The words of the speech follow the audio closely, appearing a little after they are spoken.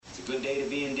good day to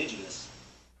be indigenous.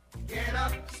 Get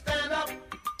up, stand up.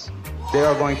 They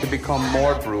are going to become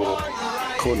more brutal.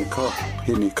 Couldn't cut,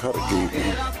 hitting the cut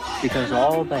again. Because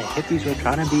all the hippies were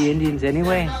trying to be Indians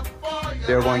anyway.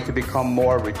 They're going to become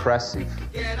more repressive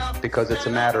because it's a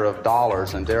matter of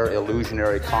dollars and their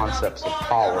illusionary concepts of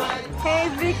power. Hey,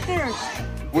 Victor.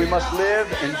 We must live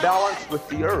in balance with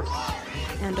the earth.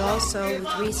 And also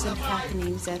with recent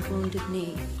happenings at Wounded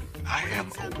Knee. I am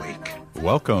awake.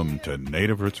 Welcome to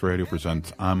Native Roots Radio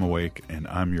Presents I'm Awake, and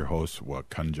I'm your host,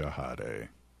 xhkezso.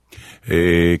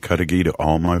 Hey, Kadagi to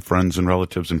all my friends and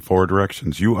relatives in four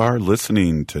directions. You are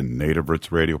listening to Native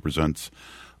Roots Radio Presents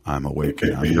I'm Awake,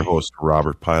 and I'm your host,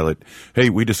 Robert Pilot. Hey,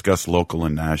 we discuss local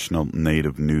and national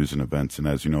Native news and events, and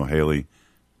as you know, Haley,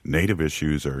 Native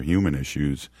issues are human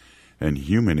issues, and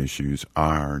human issues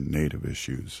are Native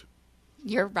issues.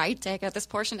 You're right, Dega. This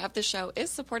portion of the show is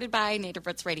supported by Native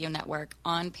Roots Radio Network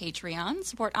on Patreon.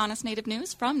 Support honest Native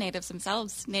news from Natives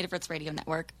themselves. Native Roots Radio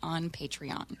Network on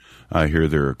Patreon. I hear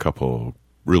there are a couple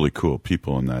really cool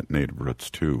people in that Native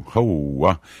Roots, too.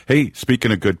 Oh, hey,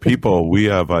 speaking of good people, we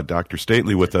have Dr.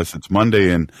 Stately with us. It's Monday,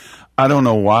 and I don't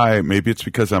know why. Maybe it's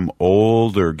because I'm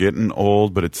old or getting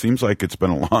old, but it seems like it's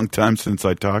been a long time since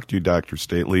I talked to you, Dr.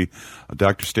 Stately.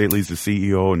 Dr. Stately's the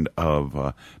CEO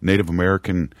of Native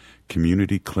American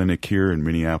Community Clinic here in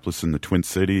Minneapolis in the Twin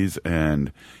Cities,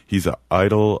 and he's an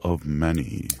idol of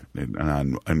many,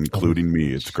 including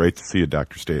me. It's great to see you,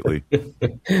 Dr. Stately.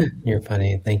 You're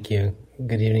funny. Thank you.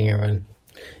 Good evening, everyone.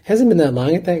 Hasn't been that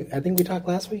long. I think we talked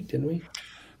last week, didn't we?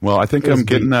 Well, I think I'm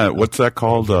getting that. What's that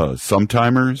called?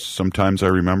 Sometimers. Sometimes I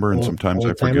remember, and sometimes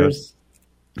I forget.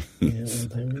 Yeah,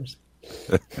 old-timers.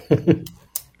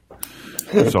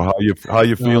 So how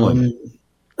you feeling?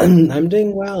 I'm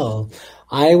doing well.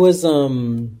 I was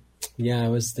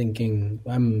thinking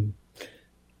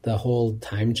the whole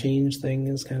time change thing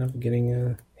is kind of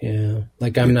getting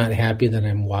like I'm not happy that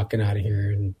I'm walking out of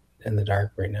here in the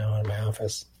dark right now in my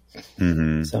office.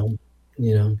 Mm-hmm. So,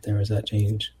 there was that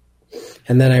change.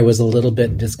 And then I was a little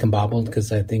bit discombobbled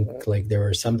because I think like there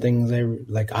were some things I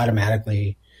like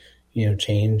automatically,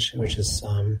 change, which is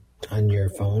on your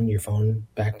phone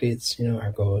backdates,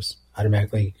 or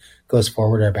automatically goes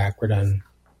forward or backward on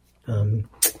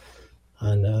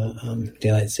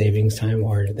daylight savings time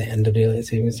or the end of daylight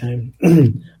savings time.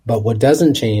 But what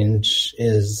doesn't change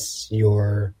is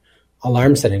your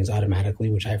alarm settings automatically,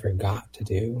 which I forgot to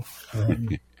do,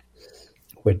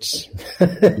 which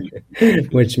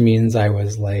means I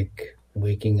was like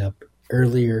waking up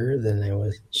earlier than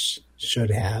I should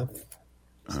have.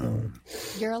 So,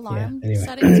 your alarm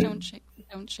settings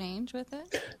don't change with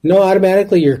it? No,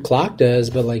 automatically your clock does,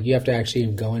 but like you have to actually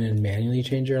go in and manually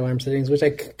change your alarm settings, which I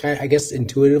guess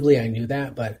intuitively I knew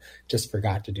that, but just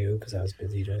forgot to do because I was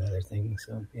busy doing other things.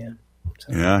 So, yeah.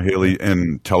 Yeah, Haley,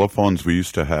 and telephones, we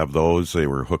used to have those. They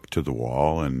were hooked to the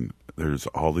wall, and there's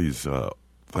all these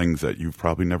things that you've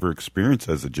probably never experienced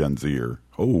as a Gen Zer.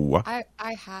 I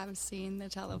have seen the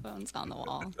telephones on the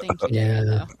wall. Thank you.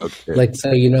 Yeah. Okay. Like,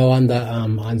 so, on the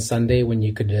on Sunday when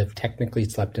you could have technically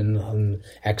slept in an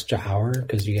extra hour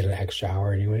because you get an extra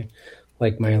hour anyway,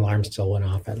 like my alarm still went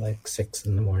off at like 6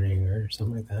 a.m. or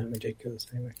something like that. Ridiculous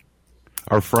anyway.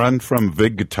 Our friend from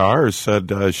Vig Guitars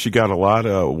said she got a lot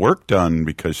of work done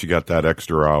because she got that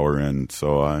extra hour in.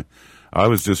 So I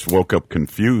was just woke up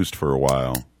confused for a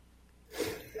while.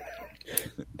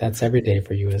 That's every day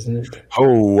for you, isn't it?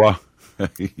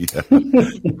 Yeah,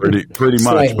 pretty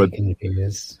much. But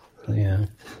confused. Yeah.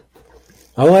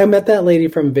 Oh, I met that lady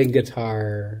from Big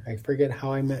Guitar. I forget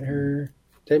how I met her.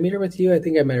 Did I meet her with you? I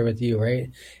think I met her with you, right?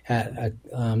 At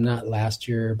not last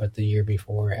year, but the year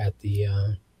before at the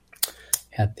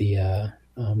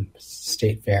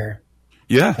state fair.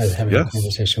 Yeah, I was having a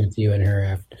conversation with you and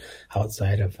her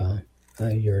outside of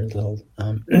your little.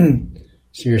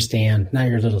 Your stand, not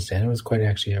your little stand. It was quite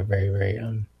actually a very, very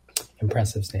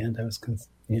impressive stand.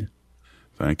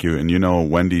 Thank you. And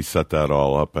Wendy set that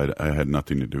all up. I had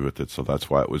nothing to do with it, so that's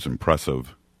why it was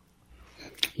impressive.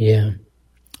 Yeah,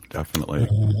 definitely.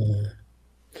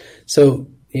 So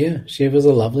she was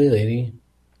a lovely lady,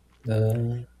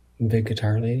 the Big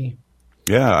Guitar lady.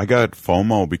 Yeah, I got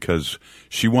FOMO because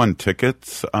she won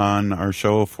tickets on our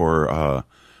show for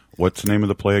what's the name of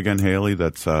the play again, Haley?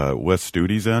 That's Wes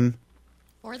Studi's in.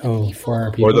 For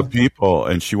our people. For the people,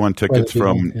 and she won tickets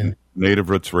from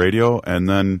Native Roots Radio, and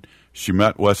then she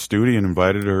met Wes Studi and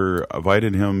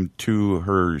invited him to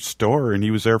her store, and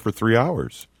he was there for 3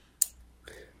 hours.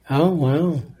 Oh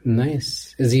wow,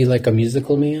 nice. Is he like a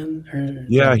musical man? Or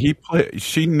Yeah,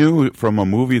 she knew from a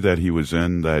movie that he was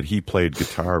in that he played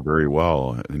guitar very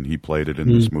well, and he played it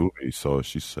in this movie. So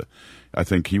she said, I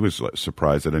think he was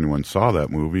surprised that anyone saw that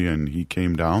movie, and he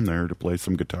came down there to play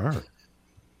some guitar.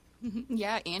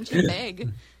 Yeah, Angie Big.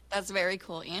 That's very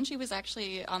cool. Angie was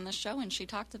actually on the show, and she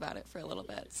talked about it for a little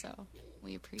bit, so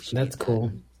we appreciate that. That's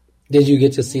cool. Did you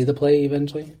get to see the play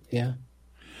eventually? Yeah.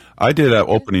 I did at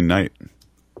opening night.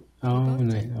 Oh,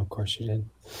 nice. Of course you did.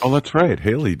 Oh, that's right.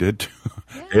 Haley did.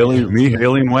 Yeah.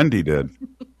 Haley and Wendy did.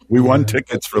 We won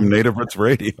tickets from Native Roots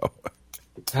Radio.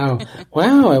 Oh,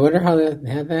 wow. I wonder how that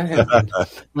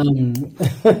happened.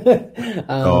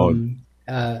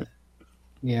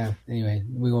 Yeah, anyway,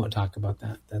 we won't talk about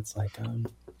that. That's like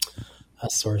a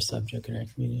sore subject in our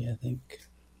community, I think.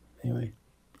 Anyway.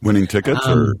 Winning tickets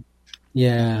or?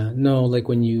 Yeah, no, like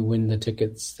when you win the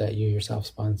tickets that you yourself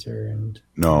sponsor and.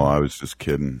 No, I was just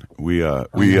kidding. We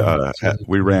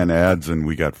ran ads and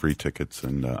we got free tickets,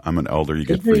 and I'm an elder. You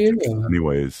get free tickets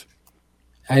anyways.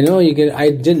 I know you get.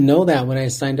 I didn't know that when I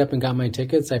signed up and got my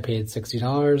tickets. I paid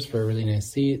 $60 for a really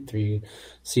nice seat, 3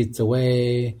 seats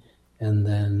away, and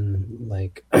then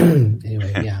like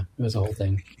anyway, yeah, it was a whole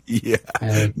thing. Yeah,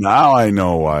 now I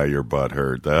know why your butt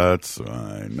hurt. That's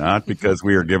fine, not because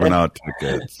we are giving out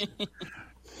tickets.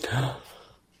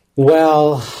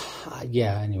 Well,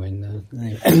 yeah. Anyway,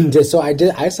 so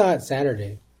I saw it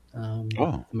Saturday.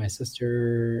 My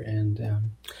sister and.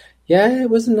 Yeah, it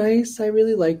was nice. I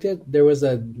really liked it. There was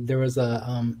a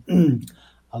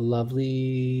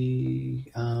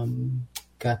lovely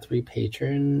Guthrie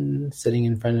patron sitting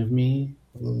in front of me.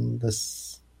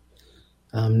 This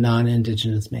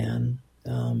non-Indigenous man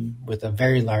with a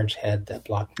very large head that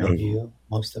blocked my view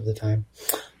most of the time.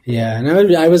 Yeah,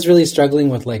 and I was really struggling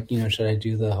with should I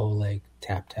do the whole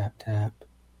tap tap tap?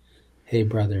 Hey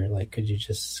brother, could you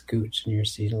just scooch in your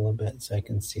seat a little bit so I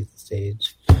can see the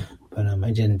stage? But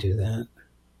I didn't do that.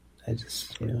 I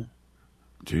just,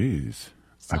 Jeez.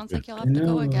 Sounds like you'll have to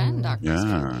go again, Dr.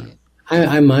 Stately.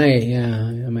 I might, yeah.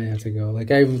 I might have to go. I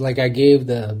gave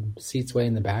the seats way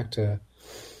in the back to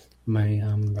my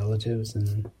relatives,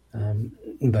 and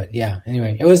but yeah.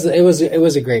 Anyway, it was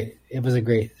a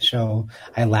great show.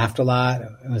 I laughed a lot.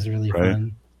 It was really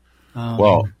fun.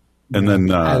 And then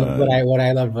what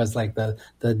I loved was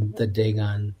the dig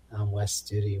on Wes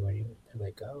Studi when they're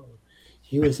like, oh.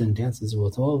 He was in Dances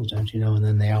with Wolves, don't you know? And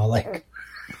then they all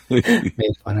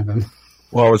made fun of him.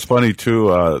 Well, it was funny too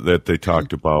that they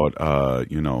talked about,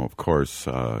 of course,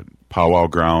 Powwow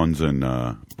Grounds and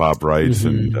Bob Wright's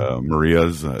and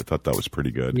Maria's. I thought that was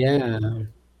pretty good. Yeah,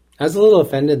 I was a little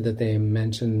offended that they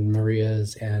mentioned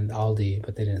Maria's and Aldi,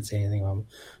 but they didn't say anything about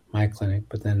my clinic.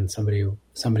 But then somebody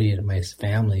in my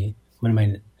family, one of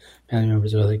my family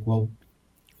members, were like, "Well,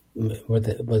 was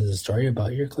the story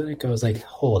about your clinic?" I was like,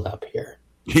 "Hold up here."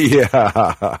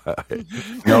 Yeah.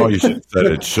 No, you should have said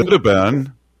it should have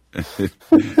been. Should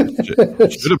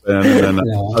have been. And then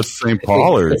us St.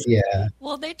 Paulers. Yeah.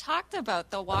 Well, they talked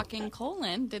about the walking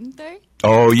colon, didn't they?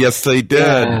 Oh, yes, they did.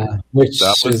 Yeah, which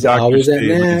is always at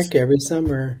NACC every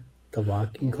summer. The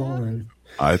walking colon.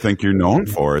 I think you're known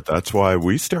for it. That's why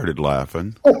we started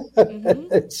laughing. I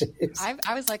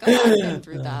was like, I've been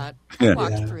through that. I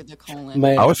walked through the colon.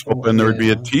 I was hoping there would be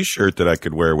a T-shirt that I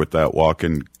could wear with that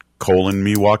walking colon,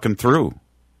 me walking through.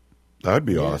 That would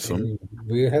be awesome.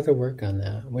 We have to work on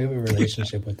that. We have a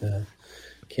relationship with the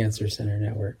Cancer Center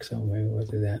Network, so maybe we'll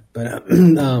do that. But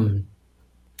the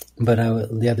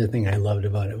other thing I loved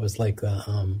about it was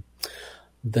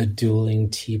the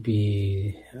dueling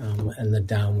teepee and the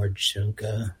downward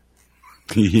shunka.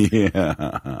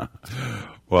 Yeah.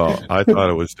 Well, I thought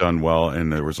it was done well,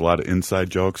 and there was a lot of inside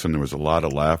jokes, and there was a lot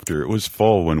of laughter. It was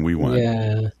full when we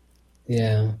went.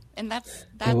 Yeah. And that's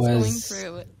going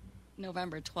through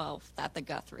November 12th at the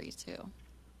Guthrie, too.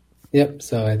 Yep.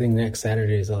 So I think next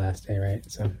Saturday is the last day, right?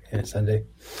 So, yeah, Sunday.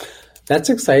 That's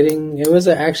exciting. It was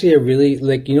actually a really,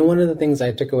 one of the things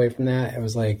I took away from that, it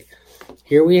was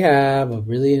here we have a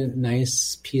really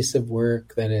nice piece of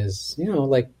work that is,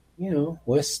 Wes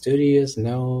Studi is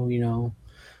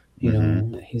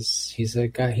he's a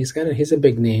guy, he's a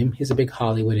big name. He's a big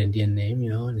Hollywood Indian name,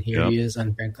 and here he is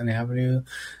on Franklin Avenue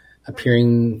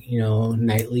appearing,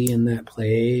 nightly in that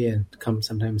play and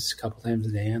sometimes a couple times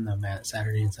a day on the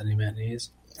Saturday and Sunday matinees.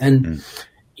 And,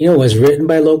 it was written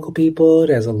by local people. It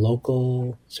has a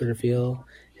local sort of feel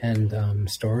and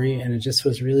story, and it just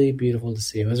was really beautiful to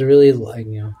see. It was really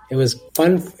it was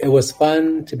fun. It was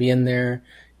fun to be in there,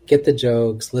 get the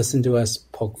jokes, listen to us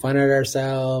poke fun at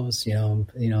ourselves,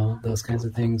 those kinds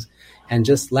of things, and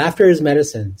just laughter is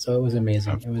medicine. So it was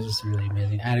amazing. It was just really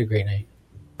amazing. I had a great night.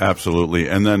 Absolutely.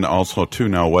 And then also, too,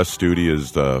 now Wes Studi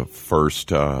is the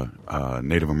first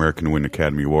Native American to win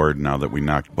Academy Award now that we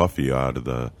knocked Buffy out of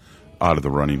the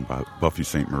running, Buffy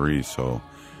St. Marie. So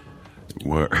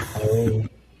we're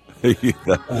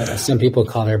some people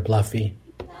call her Bluffy.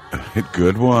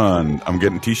 Good one. I'm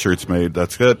getting T-shirts made.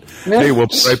 That's good. Hey, we'll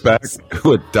be right back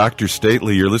with Dr.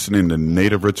 Stately. You're listening to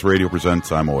Native Roots Radio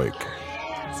Presents I'm Awake.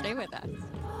 Stay with us.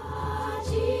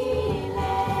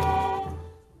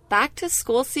 Back to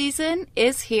school season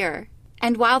is here.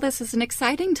 And while this is an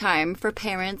exciting time for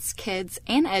parents, kids,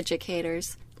 and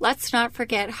educators, let's not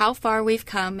forget how far we've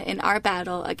come in our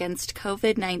battle against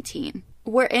COVID-19.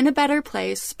 We're in a better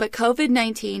place, but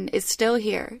COVID-19 is still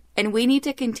here, and we need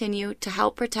to continue to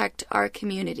help protect our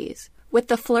communities. With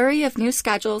the flurry of new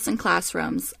schedules and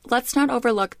classrooms, let's not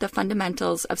overlook the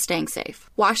fundamentals of staying safe.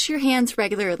 Wash your hands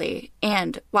regularly,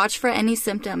 and watch for any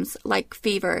symptoms like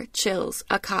fever, chills,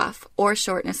 a cough, or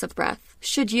shortness of breath.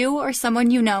 Should you or someone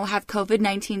you know have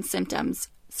COVID-19 symptoms,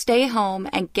 stay home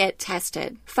and get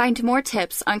tested. Find more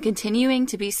tips on continuing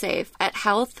to be safe at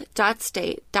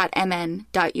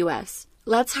health.state.mn.us.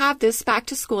 Let's have this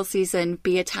back-to-school season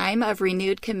be a time of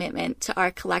renewed commitment to our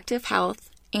collective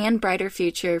health and brighter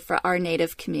future for our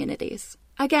Native communities.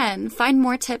 Again, find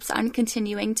more tips on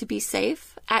continuing to be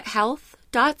safe at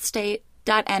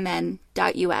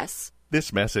health.state.mn.us.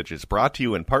 This message is brought to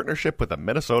you in partnership with the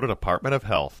Minnesota Department of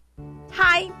Health.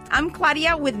 Hi, I'm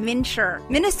Claudia with MinSure,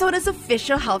 Minnesota's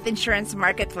official health insurance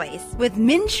marketplace. With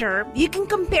MinSure, you can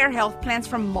compare health plans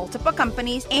from multiple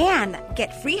companies and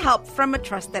get free help from a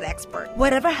trusted expert.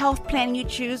 Whatever health plan you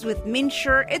choose with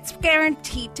MinSure, it's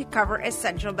guaranteed to cover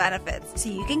essential benefits, so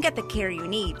you can get the care you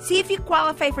need. See if you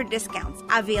qualify for discounts,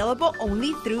 available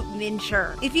only through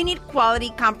MinSure. If you need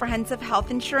quality, comprehensive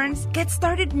health insurance, get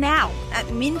started now at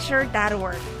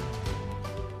minsure.org.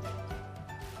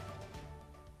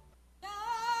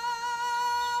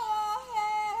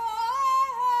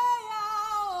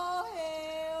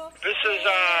 This is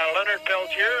Leonard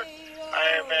Peltier. I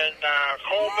am in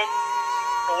Coleman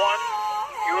 1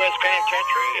 U.S.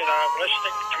 Penitentiary, and I'm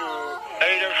listening to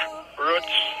Native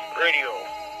Roots Radio.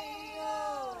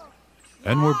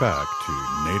 And we're back to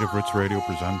Native Roots Radio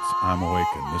Presents I'm Awake,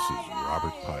 and this is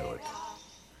Robert Pilot.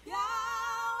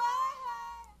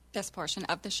 This portion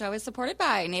of the show is supported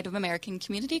by Native American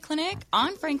Community Clinic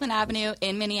on Franklin Avenue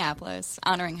in Minneapolis,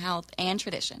 honoring health and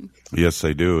tradition. Yes,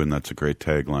 they do, and that's a great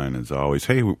tagline as always.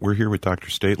 Hey, we're here with Dr.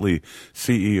 Stately,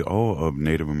 CEO of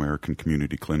Native American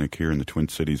Community Clinic here in the Twin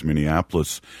Cities,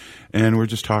 Minneapolis, and we're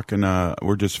just talking,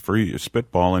 we're just free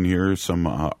spitballing here, some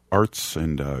arts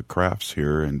and crafts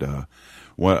here, and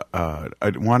what I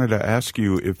wanted to ask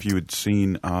you if you had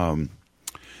seen...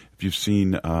 you've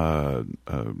seen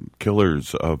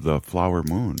Killers of the Flower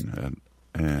Moon,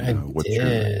 and what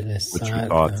your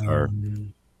thoughts are.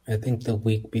 I think the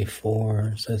week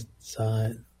before, so I saw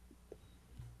it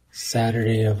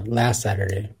last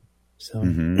Saturday. So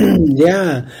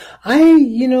yeah,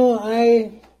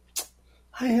 I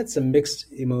had some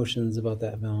mixed emotions about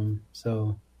that film.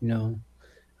 So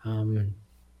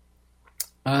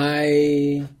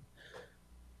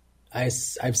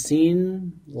I've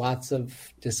seen lots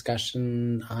of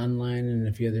discussion online and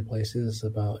a few other places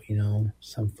about,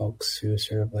 some folks who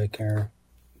sort of like are,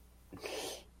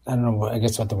 I don't know what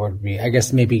the word would be. I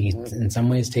guess maybe in some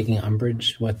ways taking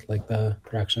umbrage with like the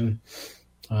production,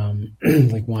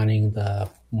 like wanting the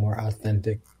more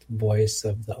authentic voice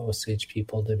of the Osage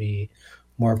people to be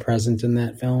more present in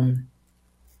that film.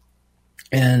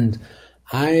 And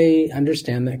I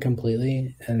understand that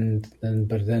completely,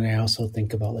 but then I also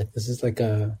think about like this is like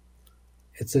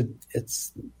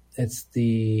it's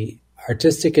the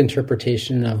artistic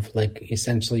interpretation of like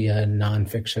essentially a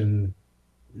nonfiction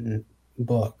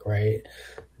book, right?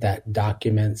 That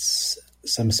documents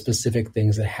some specific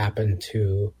things that happen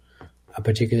to a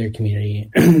particular community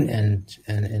and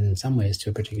in some ways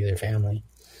to a particular family.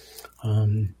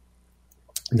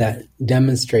 That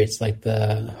demonstrates like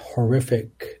the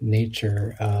horrific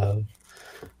nature of,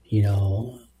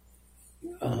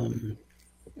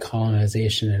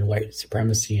 colonization and white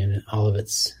supremacy and all of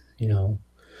its,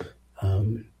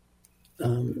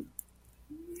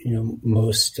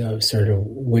 most sort of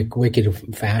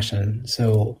wicked fashion.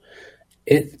 So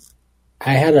I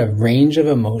had a range of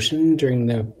emotion during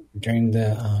the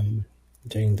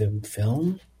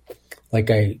film.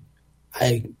 Like I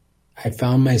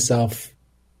found myself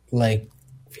like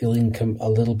feeling a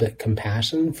little bit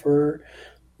compassion for,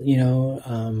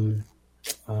 the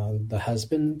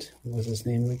husband. What was his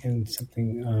name again?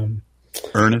 Something.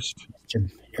 Ernest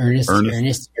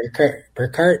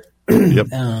Burkhart. Yep.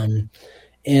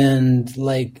 And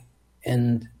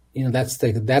that's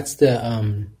the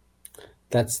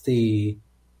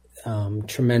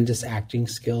tremendous acting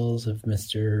skills of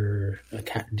Mr.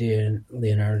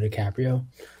 Leonardo DiCaprio,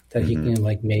 that he can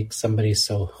like make somebody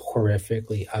so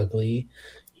horrifically ugly,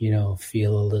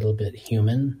 feel a little bit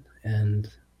human, and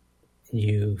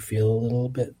you feel a little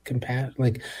bit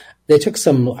like they took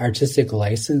some artistic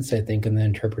license, I think, in the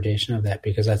interpretation of that,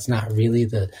 because that's not really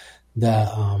the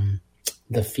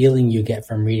feeling you get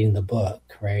from reading the book,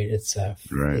 right? It's a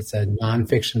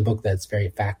nonfiction book that's very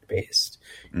fact based.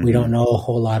 We don't know a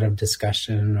whole lot of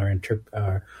discussion or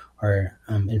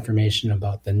information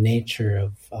about the nature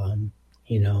of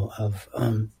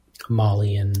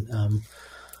Molly and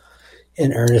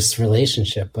Ernest's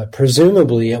relationship, but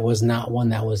presumably it was not one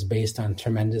that was based on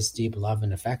tremendous deep love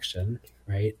and affection,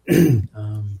 right? I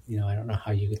don't know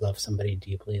how you could love somebody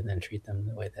deeply and then treat them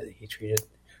the way that he treated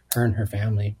her and her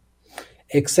family.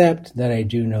 Except that I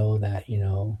do know that,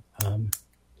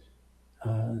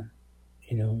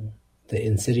 the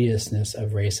insidiousness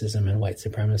of racism and white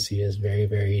supremacy is very,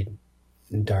 very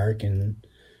dark and,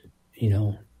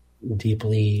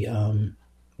 deeply,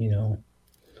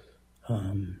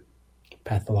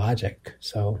 pathologic.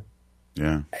 So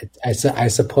yeah, I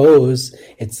suppose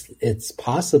it's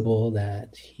possible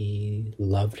that he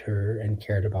loved her and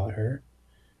cared about her,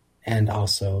 and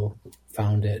also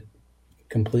found it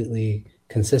completely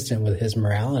consistent with his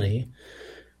morality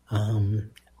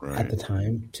at the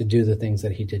time to do the things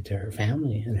that he did to her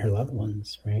family and her loved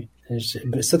ones, right?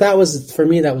 So that was, for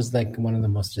me, that was like one of the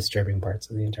most disturbing parts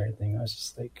of the entire thing. I was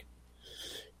just like,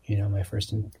 my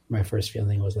first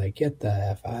feeling was like, get the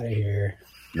F out of here.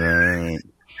 Right.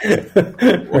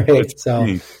 Right.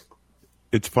 So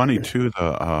it's funny too,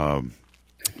 the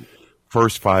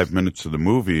first 5 minutes of the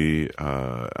movie,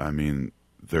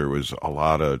 there was a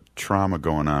lot of trauma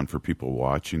going on for people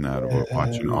watching that, about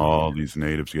watching all these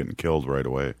natives getting killed right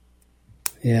away.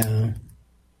 Yeah.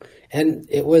 And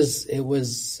it was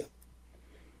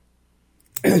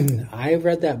I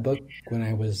read that book when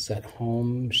I was at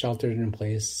home, sheltered in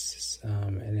place,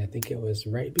 and I think it was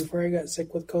right before I got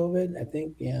sick with COVID, I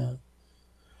think, yeah.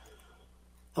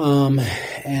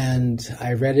 And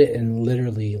I read it in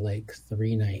literally like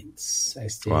 3 nights. I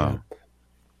stayed up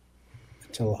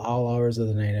till all hours of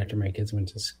the night after my kids went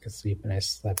to sleep, and I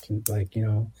slept in, I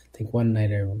think one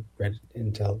night I read it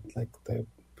until like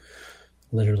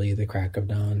literally the crack of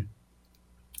dawn.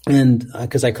 And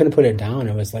because I couldn't put it down,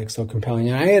 it was like so compelling.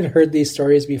 And I had heard these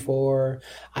stories before.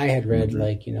 I had read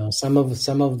some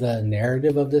of the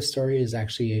narrative of this story is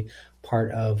actually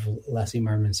part of Leslie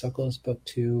Marmon Sokol's book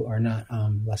too, or not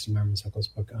Leslie Marmon Sokol's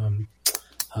book.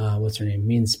 What's her name?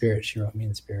 Mean Spirit. She wrote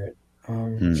Mean Spirit.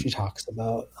 She talks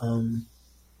about. I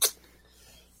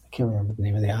can't remember the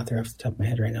name of the author off the top of my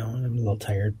head right now. I'm a little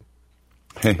tired.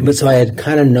 But so I had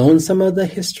kind of known some of the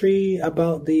history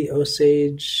about the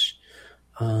Osage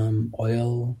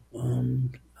oil,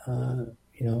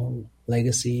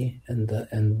 legacy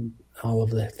and all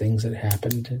of the things that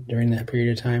happened during that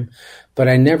period of time, but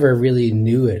I never really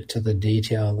knew it to the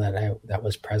detail that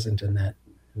was present in that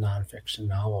nonfiction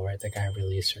novel. Right, the guy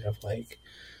really sort of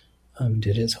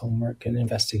did his homework and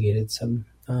investigated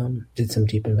did some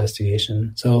deep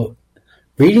investigation. So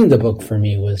reading the book for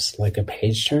me was like a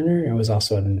page turner. It was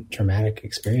also a traumatic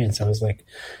experience. I was like,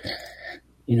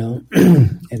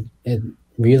 it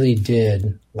really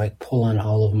did pull on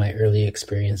all of my early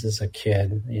experience as a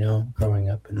kid, growing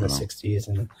up in the 60s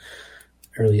and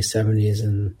early 70s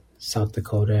in South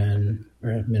Dakota and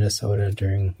Minnesota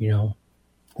during,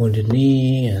 Wounded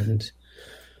Knee and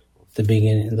the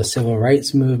beginning, the civil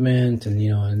rights movement, and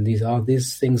and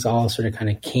these things all sort of kind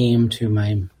of came to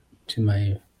my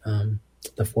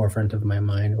the forefront of my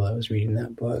mind while I was reading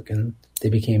that book, and they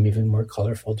became even more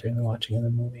colorful during the watching of the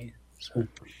movie. So.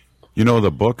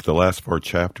 The book, the last 4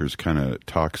 chapters kind of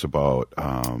talks about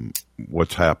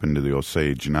what's happened to the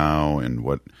Osage now and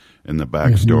what in the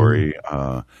backstory.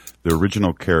 The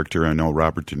original character, I know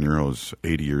Robert De Niro's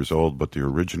 80 years old, but the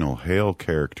original Hale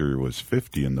character was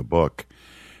 50 in the book.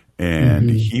 And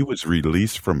he was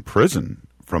released from prison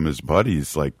from his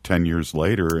buddies 10 years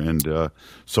later, and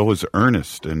so was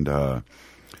Ernest. And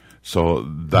so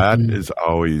that is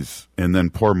always, and then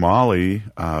poor Molly,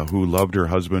 who loved her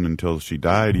husband until she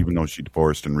died, even though she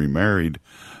divorced and remarried,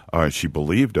 she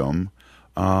believed him.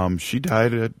 She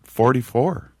died at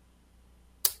 44.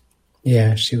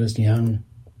 Yeah, she was young,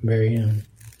 very young.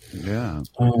 Yeah.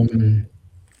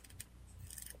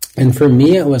 And for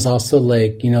me, it was also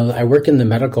I work in the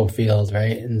medical field,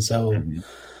 right? And so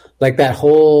that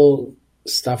whole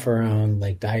stuff around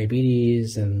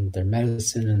diabetes and their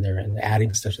medicine and they're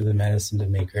adding stuff to the medicine to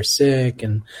make her sick.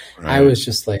 And I was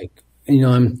just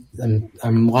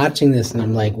I'm watching this and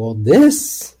I'm like, well,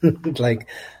 this like,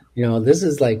 this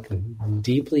is like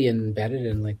deeply embedded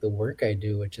in like the work I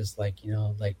do, which is like,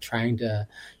 like trying to,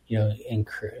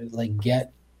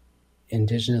 get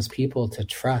Indigenous people to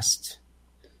trust,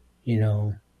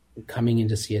 coming in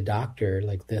to see a doctor,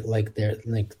 like that, like they're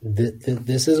like,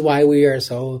 this is why we are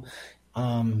so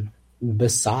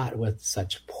besought with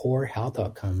such poor health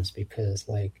outcomes, because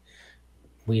like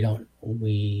we don't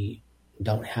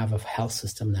have a health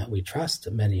system that we trust,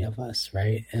 many of us,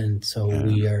 right? And so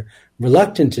we are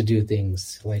reluctant to do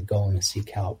things like go and seek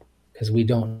help because we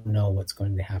don't know what's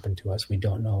going to happen to us. We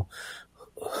don't know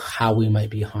how we might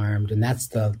be harmed. And that's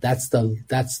to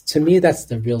me, that's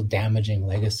the real damaging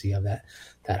legacy of that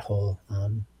whole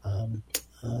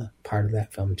part of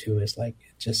that film too, is like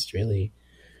just really,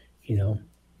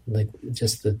 like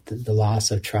just the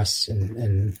loss of trust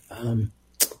and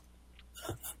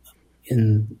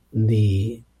in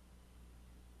the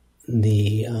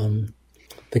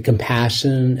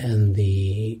compassion and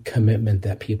the commitment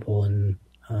that people in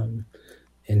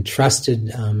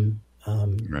trusted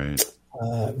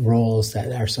roles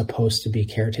that are supposed to be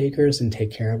caretakers and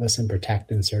take care of us and protect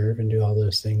and serve and do all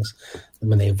those things, and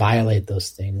when they violate those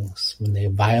things, when they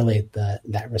violate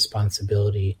that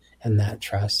responsibility and that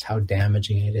trust, how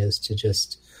damaging it is to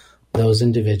just those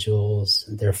individuals,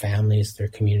 their families, their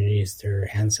communities, their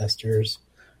ancestors,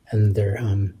 and their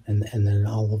and then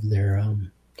all of their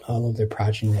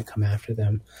progeny that come after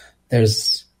them.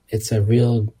 It's a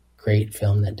real great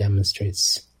film that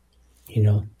demonstrates,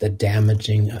 the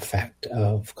damaging effect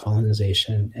of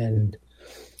colonization and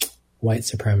white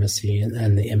supremacy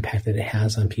and the impact that it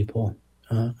has on people,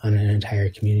 on an entire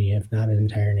community, if not an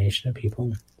entire nation of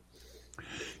people.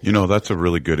 That's a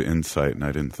really good insight, and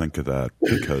I didn't think of that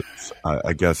because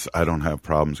I guess I don't have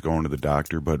problems going to the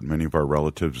doctor, but many of our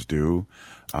relatives do.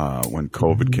 When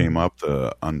COVID came up,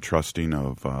 the untrusting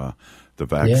of the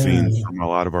vaccines from a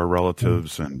lot of our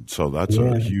relatives, and so that's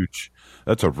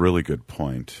that's a really good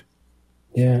point.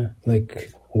 Yeah,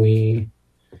 like we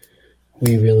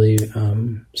really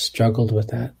struggled with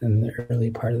that in the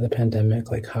early part of the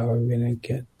pandemic. Like, how are we going to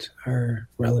get our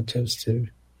relatives to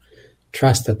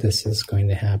trust that this is going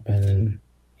to happen,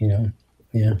 and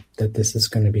that this is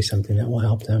going to be something that will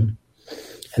help them.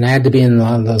 And I had to be in a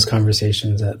lot of those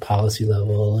conversations at policy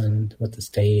level and with the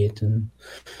state and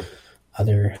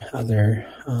other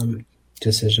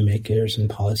decision makers and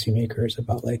policymakers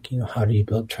about how do you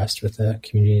build trust with a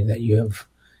community that you have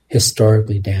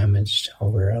historically damaged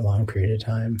over a long period of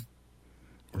time.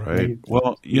 Right.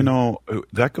 Well,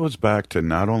 that goes back to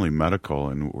not only medical,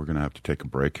 and we're going to have to take a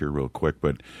break here real quick,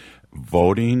 but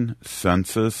voting,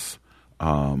 census,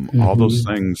 all those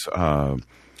things.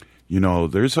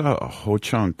 There's a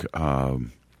Ho-Chunk,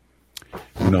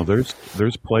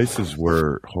 there's places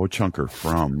where Ho-Chunk are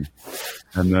from,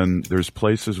 and then there's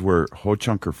places where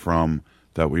Ho-Chunk are from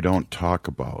that we don't talk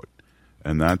about.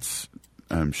 And that's,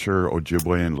 I'm sure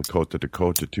Ojibwe and Lakota,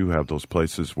 Dakota too have those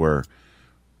places where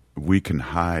we can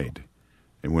hide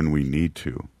and when we need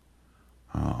to.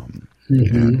 And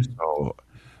so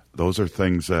those are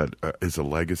things that is a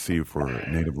legacy for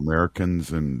Native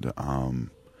Americans, and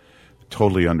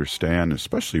totally understand,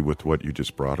 especially with what you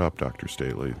just brought up, Dr.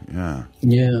 Stately. Yeah.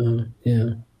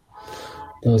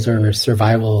 Those are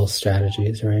survival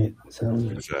strategies, right? So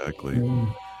exactly.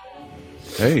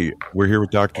 Hey, we're here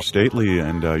with Dr. Stately,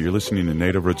 and you're listening to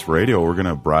Native Roots Radio. We're going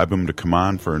to bribe him to come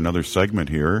on for another segment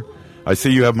here. I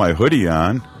see you have my hoodie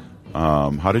on.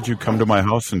 How did you come to my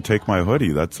house and take my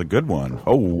hoodie? That's a good one.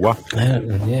 Oh, wow. I don't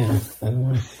know.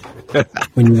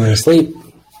 When you were asleep,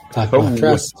 talk about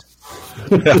trust.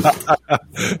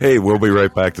 Hey, we'll be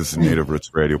right back. This is Native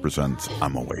Roots Radio presents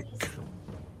I'm Awake.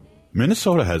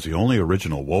 Minnesota has the only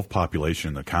original wolf population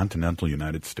in the continental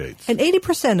United States. And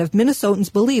 80% of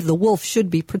Minnesotans believe the wolf should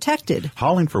be protected.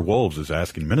 Howling for Wolves is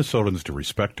asking Minnesotans to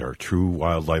respect our true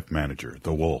wildlife manager,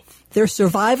 the wolf. Their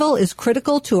survival is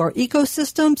critical to our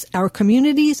ecosystems, our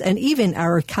communities, and even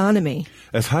our economy.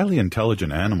 As highly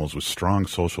intelligent animals with strong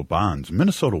social bonds,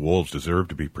 Minnesota wolves deserve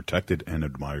to be protected and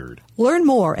admired. Learn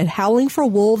more at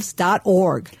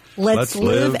howlingforwolves.org. Let's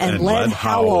live and let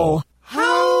howl.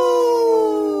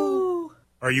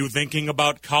 Are you thinking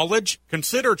about college?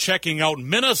 Consider checking out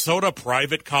Minnesota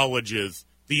private colleges.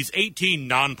 These 18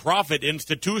 nonprofit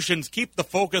institutions keep the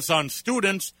focus on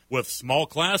students with small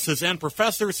classes and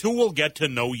professors who will get to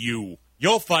know you.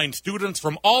 You'll find students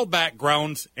from all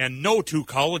backgrounds, and no two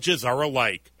colleges are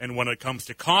alike. And when it comes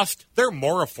to cost, they're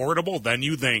more affordable than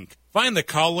you think. Find the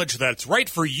college that's right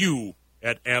for you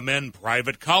at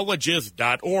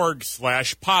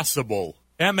mnprivatecolleges.org/possible.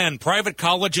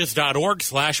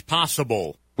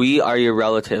 mnprivatecolleges.org/possible. We are your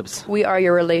relatives. We are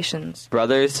your relations.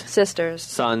 Brothers, sisters,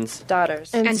 sons,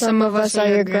 daughters. And some of us are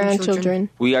your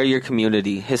grandchildren. We are your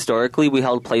community. Historically, we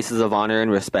held places of honor and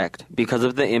respect. Because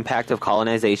of the impact of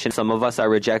colonization, some of us are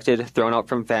rejected, thrown out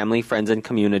from family, friends, and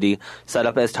community, set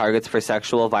up as targets for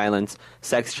sexual violence,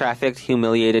 sex trafficked,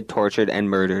 humiliated, tortured, and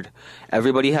murdered.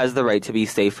 Everybody has the right to be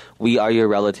safe. We are your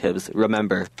relatives.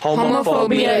 Remember,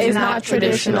 homophobia is not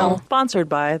traditional. Sponsored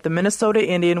by the Minnesota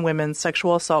Indian Women's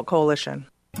Sexual Assault Coalition.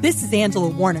 This is Angela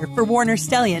Warner for Warner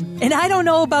Stellian, and I don't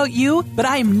know about you, but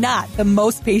I am not the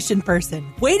most patient person.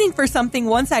 Waiting for something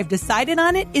once I've decided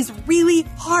on it is really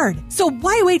hard. So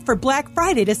why wait for Black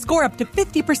Friday to score up to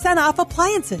 50% off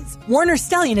appliances? Warner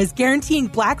Stellian is guaranteeing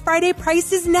Black Friday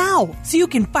prices now, so you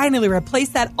can finally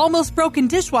replace that almost broken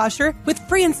dishwasher with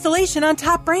free installation on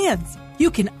top brands. You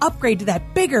can upgrade to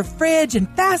that bigger fridge and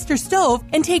faster stove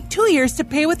and take 2 years to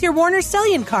pay with your Warner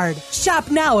Stellian card. Shop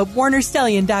now at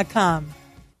warnerstellian.com.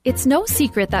 It's no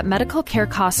secret that medical care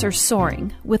costs are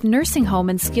soaring, with nursing home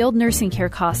and skilled nursing care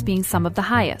costs being some of the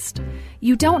highest.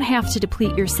 You don't have to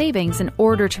deplete your savings in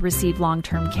order to receive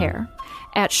long-term care.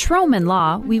 At Schroman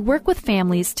Law, we work with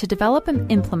families to develop and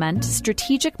implement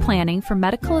strategic planning for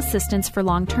medical assistance for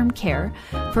long-term care,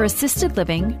 for assisted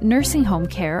living, nursing home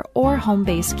care, or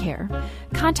home-based care.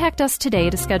 Contact us today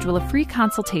to schedule a free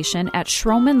consultation at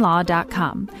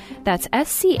schromanlaw.com. That's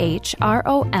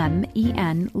SCHROMEN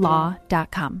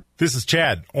law.com. This is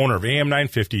Chad, owner of AM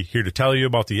 950, here to tell you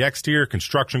about the exterior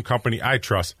construction company I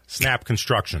trust, Snap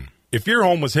Construction. If your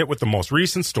home was hit with the most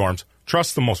recent storms,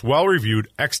 trust the most well-reviewed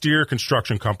exterior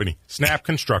construction company, Snap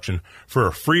Construction, for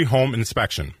a free home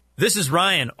inspection. This is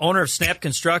Ryan, owner of Snap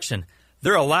Construction.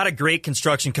 There are a lot of great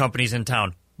construction companies in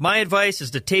town. My advice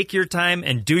is to take your time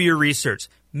and do your research.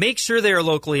 Make sure they are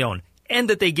locally owned and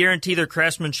that they guarantee their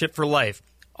craftsmanship for life.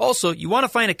 Also, you want to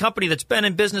find a company that's been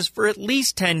in business for at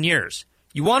least 10 years.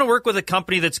 You want to work with a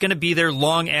company that's going to be there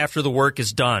long after the work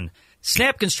is done.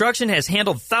 Snap Construction has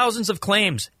handled thousands of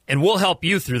claims, and we'll help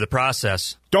you through the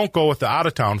process. Don't go with the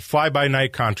out-of-town,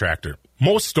 fly-by-night contractor.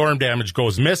 Most storm damage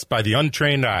goes missed by the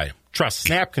untrained eye. Trust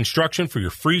Snap Construction for your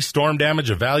free storm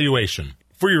damage evaluation.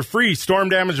 For your free storm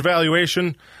damage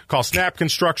evaluation, call Snap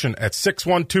Construction at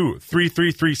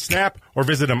 612-333-SNAP or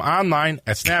visit them online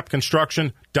at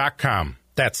snapconstruction.com.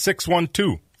 That's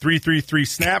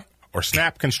 612-333-SNAP or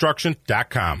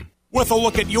snapconstruction.com. With a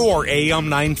look at your AM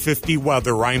 950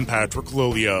 weather, I'm Patrick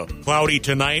Lilia. Cloudy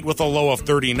tonight with a low of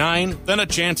 39, then a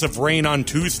chance of rain on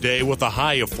Tuesday with a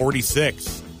high of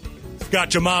 46.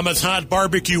 Scotch Mama's Hot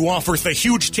Barbecue offers the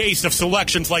huge taste of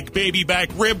selections like baby back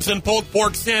ribs and pulled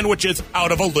pork sandwiches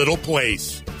out of a little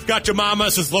place. Scotch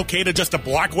Mama's is located just a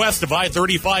block west of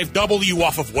I-35W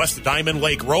off of West Diamond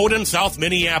Lake Road in South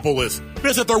Minneapolis.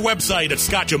 Visit their website at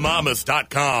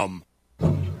scotchamamas.com.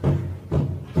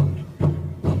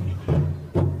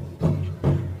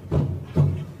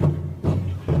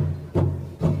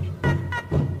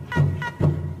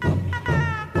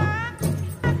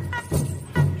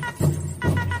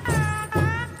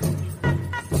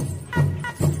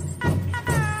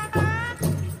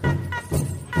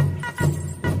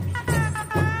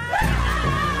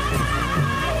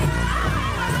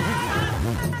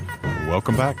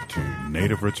 Welcome back to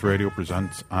Native Roots Radio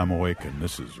presents I'm Awake, and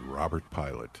this is Robert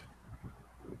Pilot.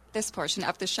 This portion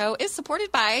of the show is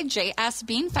supported by J.S.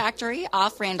 Bean Factory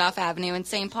off Randolph Avenue in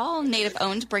St. Paul,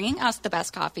 Native-owned, bringing us the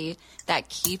best coffee that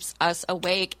keeps us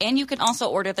awake. And you can also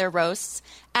order their roasts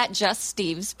at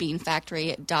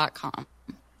juststevesbeanfactory.com.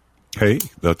 Hey,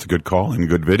 that's a good call and a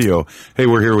good video. Hey,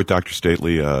 we're here with Dr.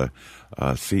 Stately,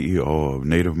 CEO of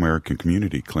Native American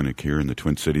Community Clinic here in the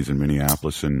Twin Cities in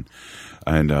Minneapolis. And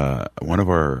one of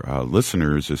our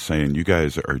listeners is saying you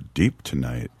guys are deep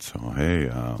tonight. So, hey,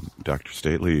 Dr.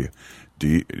 Stately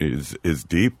is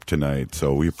deep tonight.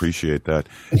 So we appreciate that.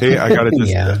 Hey, I gotta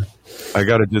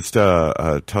just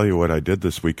tell you what I did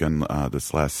this weekend.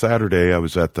 This last Saturday, I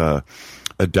was at the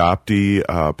adoptee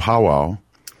powwow.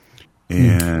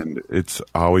 And it's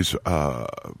always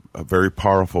very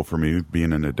powerful for me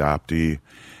being an adoptee.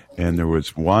 And there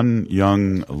was one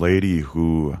young lady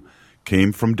who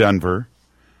came from Denver,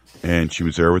 and she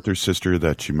was there with her sister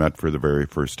that she met for the very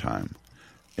first time.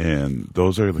 And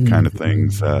those are the kind of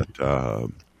things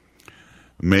that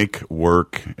make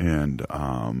work and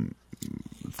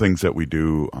things that we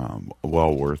do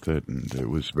well worth it. And it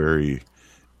was very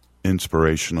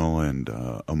inspirational and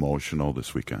emotional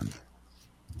this weekend.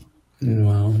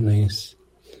 Wow, nice.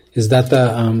 Is that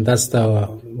that's the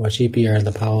Washipi or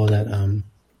the powwow that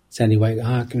Sandy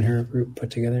Whitehawk and her group put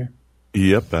together?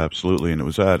 Yep, absolutely. And it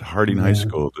was at Harding High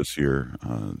School this year,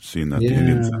 seeing that the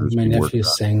Indian Center's my been nephew worked on.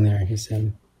 sang there, he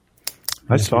said.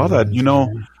 I saw that. You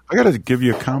know, I got to give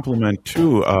you a compliment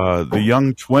too. The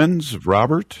young twins,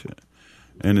 Robert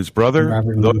and his brother,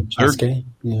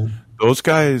 those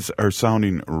guys are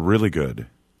sounding really good.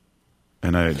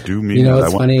 And I do mean that.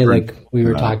 It's funny, like we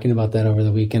were talking about that over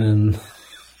the weekend, and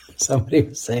somebody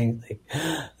was saying like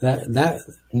that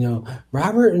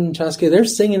Robert and Chusky, they're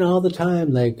singing all the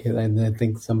time. Like, I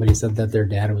think somebody said that their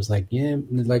dad was like, yeah,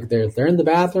 like they're in the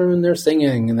bathroom and they're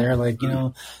singing, and they're like,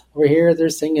 over here they're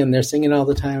singing all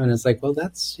the time. And it's like, well,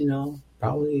 that's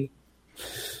probably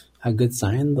a good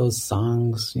sign. Those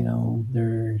songs,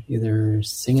 they're either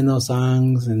singing those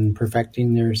songs and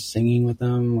perfecting their singing with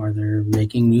them, or they're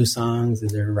making new songs, or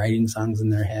they're writing songs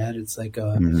in their head. It's like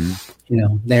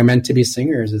they're meant to be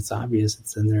singers. It's obvious.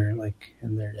 It's in their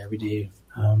everyday.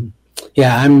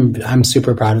 I'm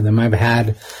super proud of them. I've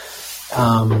had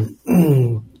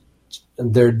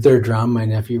their drum, my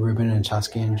nephew Ruben and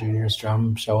Chusky and Junior's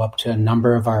drum, show up to a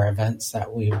number of our events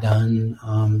that we've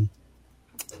done.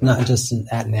 Not just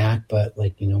at NACC, but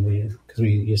because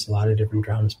we use a lot of different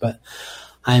drums. But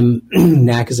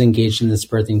NACC is engaged in this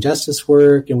birthing justice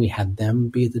work, and we had them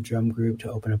be the drum group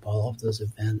to open up all of those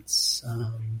events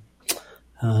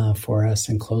for us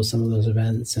and close some of those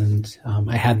events. And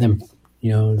I had them,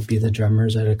 be the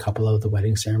drummers at a couple of the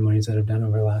wedding ceremonies that I've done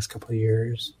over the last couple of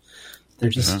years. They're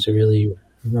just really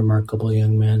remarkable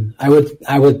young men. I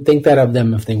would think that of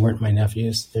them if they weren't my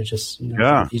nephews. They're just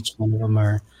each one of them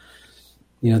are.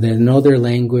 They know their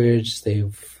language.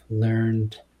 They've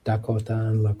learned Dakota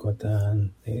and Lakota,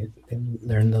 and they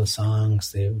learned those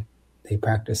songs. They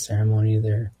practice ceremony.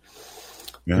 They're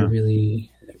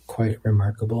really quite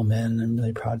remarkable men. I'm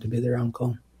really proud to be their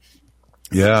uncle.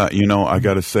 Yeah, I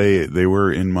got to say, they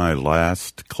were in my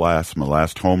last class, my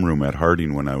last homeroom at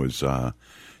Harding when I was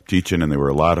teaching, and they were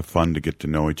a lot of fun to get to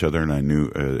know each other. And I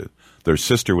knew their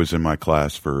sister was in my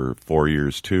class for 4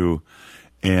 years too,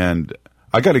 and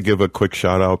I got to give a quick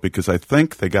shout out because I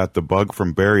think they got the bug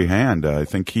from Barry Hand. I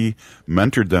think he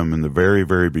mentored them in the very,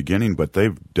 very beginning, but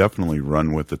they've definitely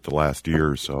run with it the last year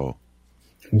or so.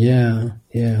 Yeah,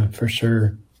 for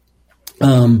sure.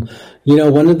 One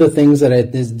of the things that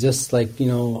is just like,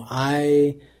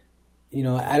 I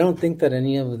don't think that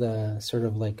any of the sort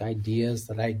of like ideas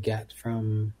that I get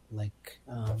from like,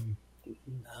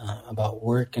 about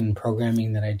work and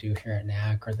programming that I do here at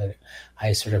NACC, or that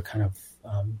I sort of kind of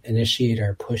initiate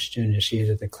or push to initiate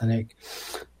at the clinic.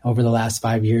 Over the last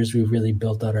 5 years, we've really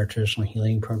built out our traditional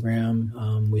healing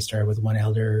program. We started with one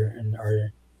elder and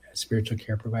our spiritual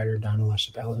care provider, Donna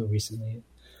LaChapelle, who recently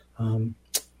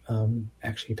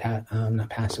actually not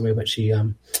passed away, but she,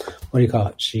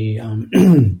 she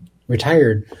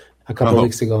retired a couple of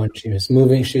weeks ago, and she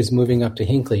was moving up to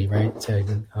Hinckley, right,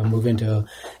 to move into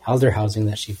elder housing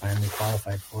that she finally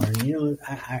qualified for. And,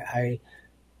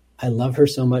 I love her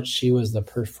so much. She was the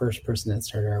first person that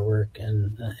started our work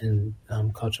in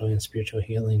cultural and spiritual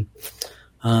healing.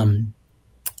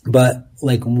 But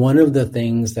like one of the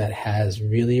things that has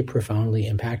really profoundly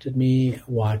impacted me,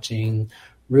 watching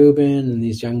Ruben and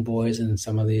these young boys and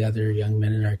some of the other young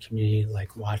men in our community,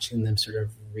 like watching them sort of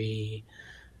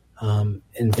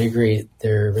invigorate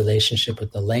their relationship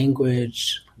with the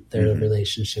language, their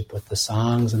relationship with the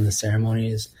songs and the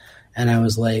ceremonies. And I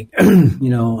was like,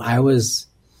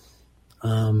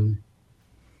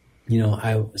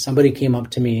 somebody came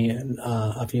up to me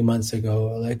a few months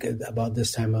ago, like about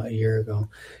this time a year ago,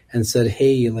 and said,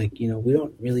 hey, like, we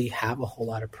don't really have a whole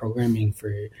lot of programming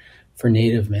for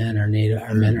Native men. Our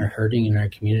men are hurting in our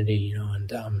community,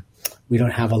 and we don't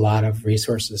have a lot of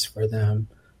resources for them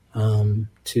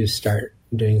to start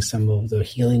doing some of the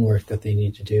healing work that they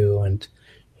need to do. And,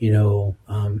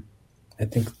 I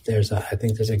think there's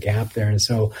a gap there. And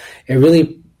so it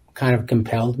really kind of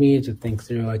compelled me to think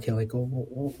through,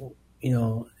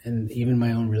 and even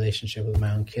my own relationship with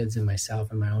my own kids and myself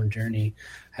and my own journey.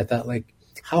 I thought, like,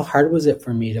 how hard was it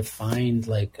for me to find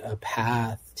like a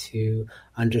path to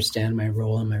understand my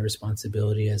role and my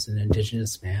responsibility as an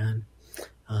Indigenous man,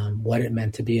 what it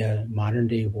meant to be a modern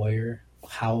day warrior.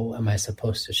 How am I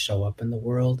supposed to show up in the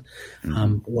world?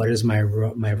 What is my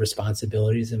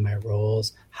responsibilities and my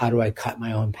roles? How do I cut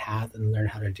my own path and learn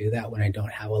how to do that when I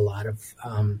don't have a lot of,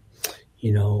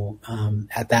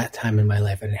 at that time in my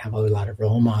life, I didn't have a lot of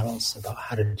role models about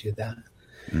how to do that.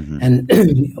 And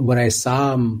what I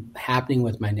saw happening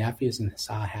with my nephews and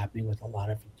saw happening with a lot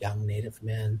of young Native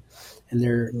men in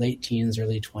their late teens,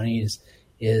 early 20s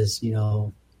is,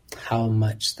 how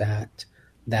much that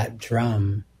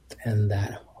drum and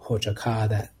that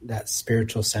hochaka, that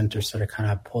spiritual center sort of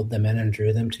kind of pulled them in and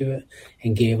drew them to it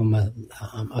and gave them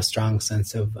a strong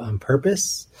sense of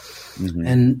purpose.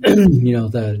 And,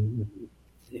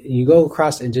 you go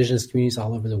across Indigenous communities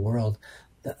all over the world,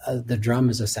 the drum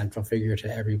is a central figure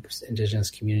to every Indigenous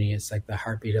community. It's like the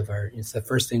heartbeat of it's the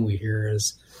first thing we hear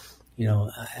is,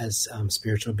 as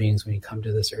spiritual beings when we come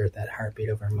to this earth, that heartbeat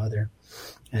of our mother.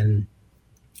 And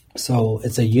so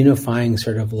it's a unifying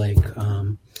sort of like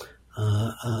a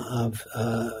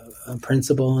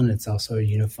principle, and it's also a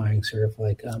unifying sort of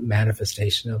like a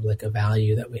manifestation of like a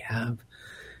value that we have.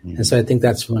 Mm-hmm. And so I think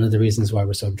that's one of the reasons why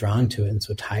we're so drawn to it and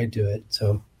so tied to it.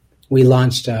 So we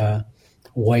launched a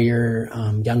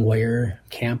young warrior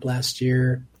camp last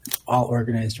year, all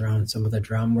organized around some of the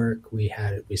drum work. We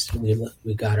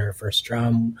got our first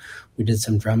drum. We did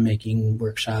some drum making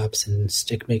workshops and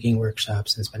stick making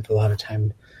workshops, and spent a lot of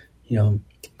time,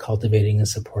 cultivating and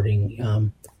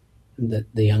supporting the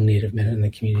young Native men in the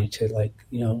community to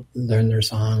learn their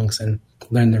songs and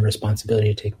learn their responsibility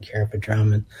of taking care of a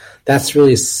drum. And that's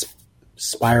really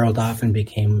spiraled off and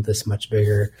became this much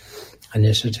bigger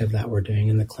initiative that we're doing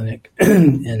in the clinic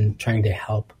and trying to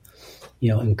help,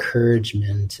 encourage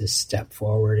men to step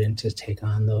forward and to take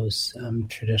on those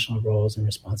traditional roles and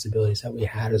responsibilities that we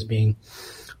had as being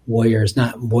warriors,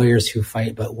 not warriors who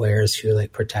fight, but warriors who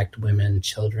like protect women,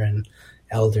 children,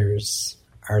 elders,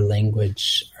 our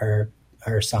language,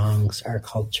 our songs, our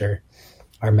culture,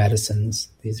 our medicines.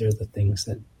 These are the things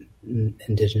that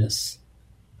Indigenous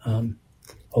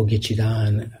Ogichida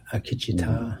and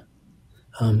Akichita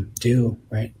do,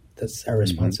 right? That's our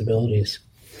responsibilities.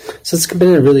 So it's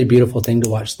been a really beautiful thing to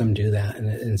watch them do that, and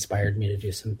it inspired me to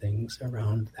do some things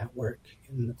around that work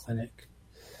in the clinic.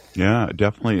 Yeah,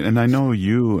 definitely. And I know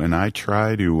you and I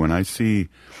try to,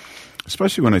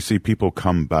 especially when I see people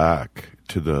come back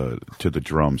to the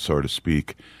drum, so to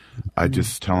speak, I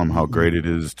just tell them how great it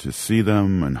is to see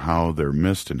them and how they're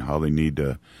missed and how they need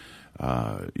to,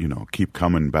 keep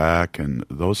coming back and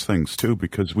those things too,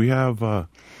 because we have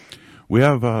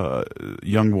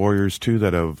young warriors too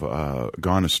that have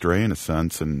gone astray in a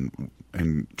sense and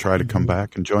try to come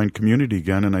back and join community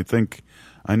again. And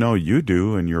I know you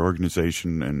do in your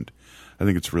organization, and I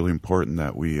think it's really important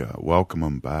that we welcome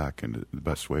them back in the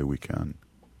best way we can.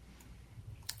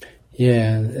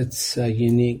 Yeah, it's a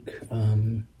unique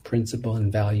principle and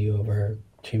value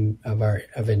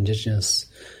of Indigenous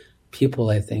people,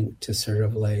 I think, to sort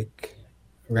of like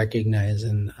recognize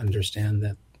and understand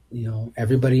that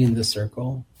everybody in the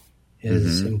circle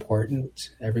is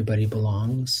important. Everybody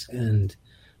belongs, and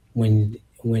when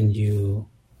you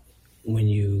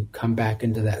come back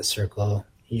into that circle,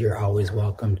 you're always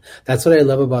welcomed. That's what I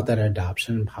love about that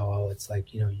adoption powwow. It's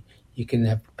like you can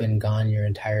have been gone your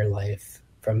entire life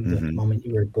from the moment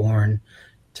you were born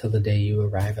till the day you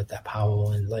arrive at that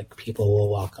powwow, and like people will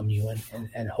welcome you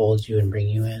and hold you and bring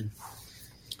you in.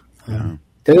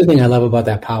 The other thing I love about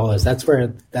that powwow is that's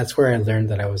where I learned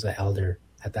that I was an elder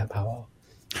at that powwow.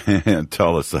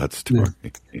 Tell us that story.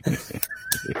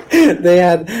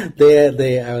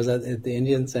 I was at the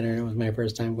Indian Center, and it was my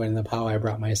first time going to the powwow. I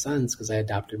brought my sons because I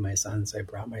adopted my sons. I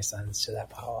brought my sons to that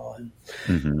powwow, and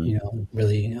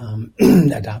really,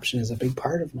 adoption is a big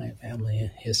part of my family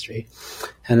history,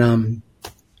 and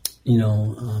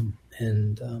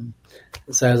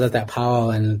so I was at that powwow,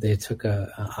 and they took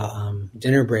a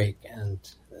dinner break, and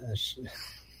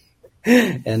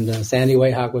Sandy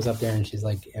Whitehawk was up there, and she's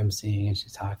like emceeing, and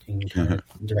she's talking,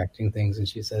 directing things, and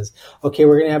she says, "Okay,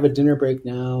 we're gonna have a dinner break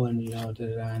now, and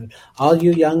and all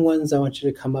you young ones, I want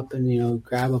you to come up and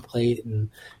grab a plate and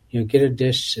get a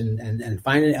dish and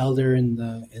find an elder in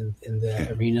the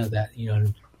arena that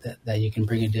that you can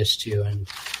bring a dish to, and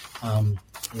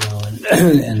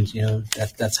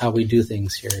that's how we do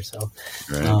things here." So,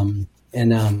 right.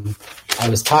 I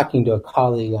was talking to a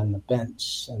colleague on the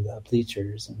bench and the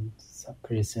bleachers, and so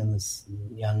pretty soon this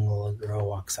young little girl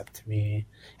walks up to me,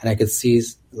 and I could see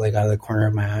like out of the corner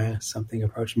of my eye something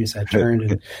approached me. So I turned,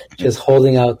 and she was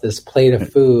holding out this plate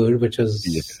of food, which was,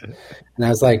 and I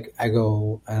was like,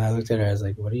 and I looked at her, I was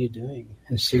like, "What are you doing?"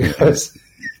 And she goes,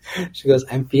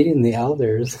 "I'm feeding the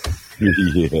elders."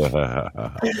 Yeah.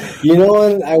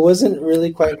 And I wasn't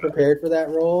really quite prepared for that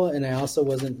role, and I also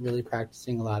wasn't really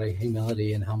practicing a lot of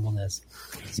humility and humbleness.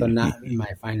 So not in my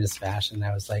finest fashion.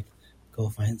 I was like, go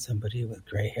find somebody with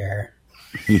gray hair.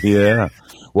 Yeah.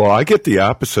 Well, I get the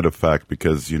opposite effect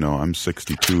because, I'm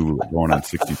 62 going on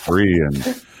 63,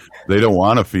 and they don't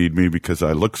want to feed me because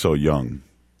I look so young.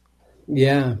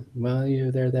 Yeah, well,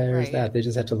 there's right. That. They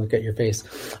just have to look at your face.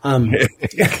 But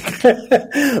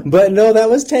no, that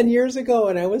was 10 years ago,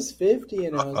 and I was 50,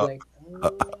 and I was like, I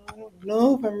don't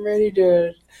know if I'm ready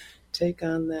to take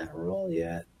on that role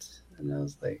yet. And I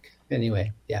was like,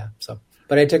 anyway, yeah. So,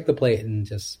 but I took the plate, and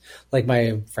just like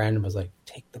my friend was like,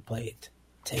 take the plate.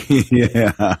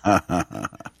 Yeah.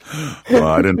 Well,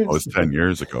 I didn't know it was 10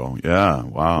 years ago. Yeah.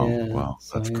 Wow. Yeah, Wow.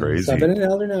 That's so, crazy. So I've been an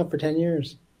elder now for 10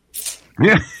 years.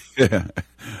 Yeah. Yeah.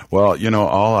 Well,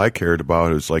 all I cared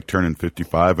about is like turning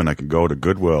 55 and I could go to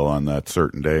Goodwill on that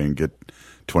certain day and get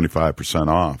 25%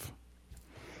 off.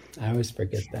 I always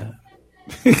forget that.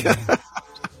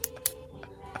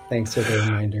 Thanks for the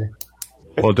reminder.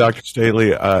 Well, Dr.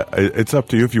 Stately, it's up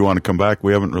to you if you want to come back.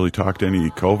 We haven't really talked any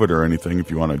COVID or anything. If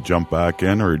you want to jump back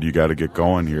in or do you got to get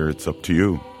going here, it's up to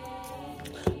you.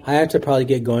 I have to probably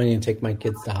get going and take my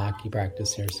kids to hockey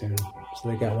practice here soon. So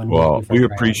they got one. Well, we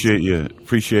appreciate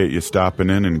you stopping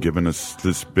in and giving us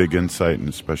this big insight, and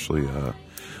especially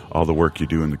all the work you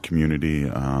do in the community.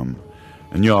 And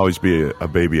you'll always be a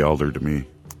baby elder to me.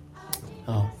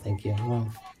 Oh, thank you.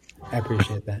 Well, I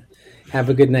appreciate that. Have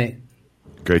a good night.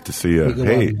 Great to see you.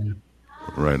 Hey,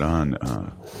 right on.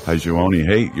 Hi, xeuugli.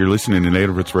 Hey, you're listening to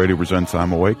Native Roots Radio presents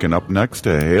I'm Awake, and up next,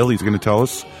 Haley's going to tell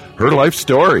us her life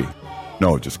story.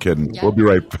 No, just kidding. Yep. We'll be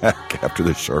right back after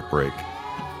this short break.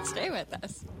 Stay with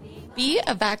us. Be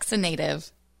a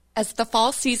vaccinative. As the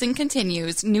fall season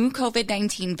continues, new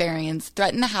COVID-19 variants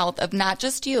threaten the health of not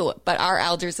just you, but our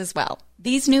elders as well.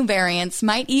 These new variants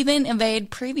might even evade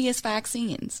previous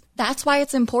vaccines. That's why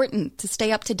it's important to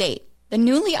stay up to date. The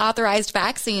newly authorized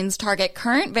vaccines target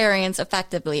current variants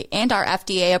effectively and are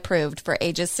FDA approved for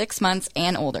ages 6 months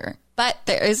and older. But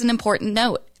there is an important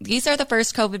note. These are the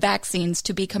first COVID vaccines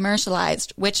to be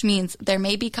commercialized, which means there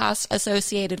may be costs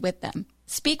associated with them.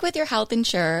 Speak with your health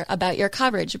insurer about your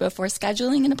coverage before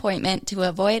scheduling an appointment to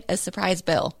avoid a surprise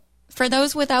bill. For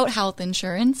those without health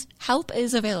insurance, help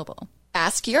is available.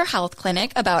 Ask your health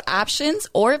clinic about options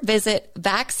or visit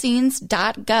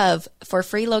vaccines.gov for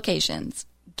free locations.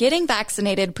 Getting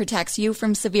vaccinated protects you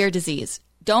from severe disease.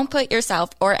 Don't put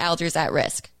yourself or elders at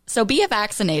risk. So be a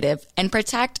vaccinative and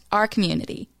protect our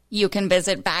community. You can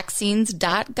visit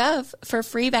vaccines.gov for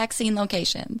free vaccine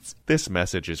locations. This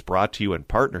message is brought to you in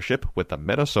partnership with the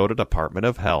Minnesota Department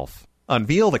of Health.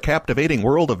 Unveil the captivating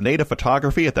world of native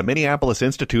photography at the Minneapolis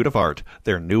Institute of Art.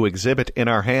 Their new exhibit, In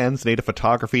Our Hands, Native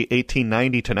Photography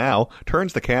 1890 to Now,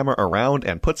 turns the camera around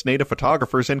and puts native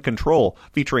photographers in control,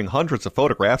 featuring hundreds of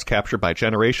photographs captured by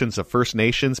generations of First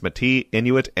Nations, Métis,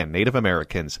 Inuit, and Native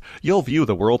Americans. You'll view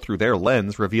the world through their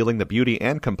lens, revealing the beauty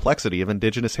and complexity of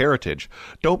Indigenous heritage.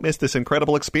 Don't miss this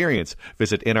incredible experience.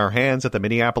 Visit In Our Hands at the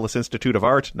Minneapolis Institute of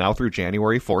Art now through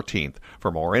January 14th.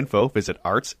 For more info, visit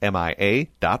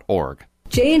artsmia.org.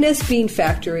 J&S Bean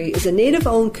Factory is a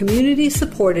native-owned,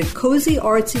 community-supported, cozy,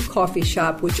 artsy coffee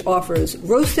shop which offers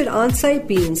roasted on-site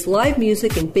beans, live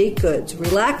music, and baked goods.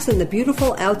 Relax in the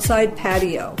beautiful outside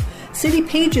patio. City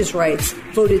Pages writes,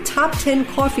 voted top 10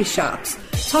 coffee shops.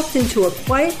 Tucked into a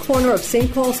quiet corner of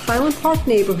St. Paul's Highland Park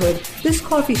neighborhood, this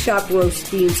coffee shop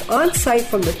roasts beans on-site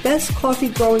from the best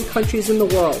coffee-growing countries in the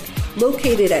world.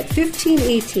 Located at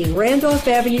 1518 Randolph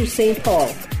Avenue, St. Paul.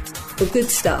 The good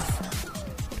stuff.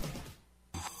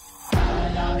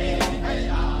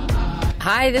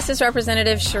 Hi, this is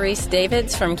Representative Sharice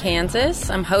Davids from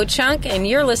Kansas. I'm Ho Chunk, and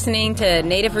you're listening to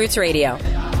Native Roots Radio.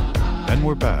 And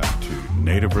we're back to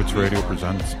Native Roots Radio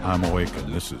presents I'm Awake,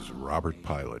 and this is Robert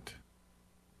Pilot.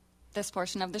 This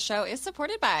portion of the show is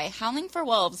supported by Howling for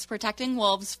Wolves, protecting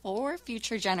wolves for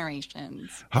future generations.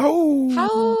 How?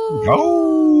 How?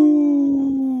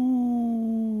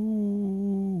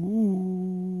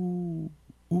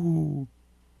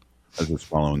 I was just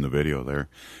following the video there.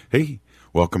 Hey,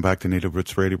 welcome back to Native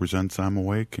Roots Radio presents I'm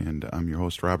Awake, and I'm your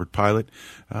host, Robert Pilot.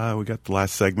 We got the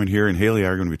last segment here, and Haley and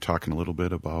I are going to be talking a little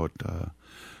bit about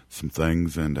some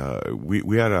things, and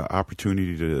we had an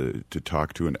opportunity to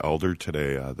talk to an elder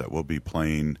today that will be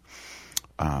playing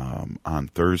on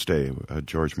Thursday.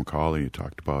 George McCauley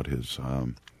talked about his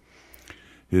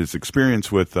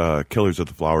experience with Killers of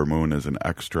the Flower Moon as an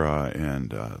extra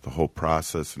and the whole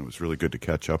process, and it was really good to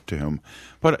catch up to him.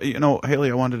 But,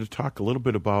 Haley, I wanted to talk a little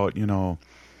bit about,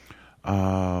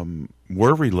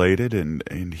 we're related,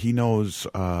 and he knows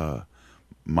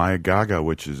Maya Gaga,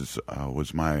 which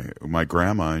was my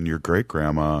grandma and your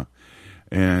great-grandma,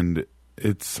 and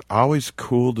it's always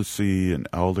cool to see an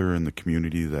elder in the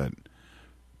community that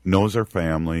knows our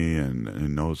family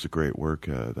and knows the great work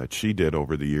that she did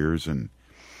over the years, and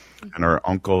our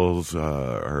uncles,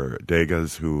 our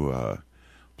Degas, who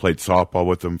played softball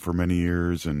with them for many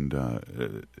years, and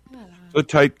a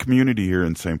tight community here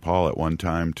in St. Paul at one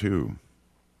time, too.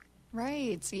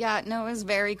 Right. Yeah, no, it was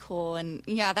very cool. And,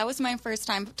 yeah, that was my first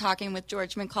time talking with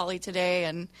George McCauley today,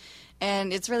 and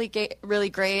it's really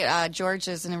great. George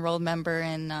is an enrolled member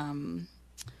in, now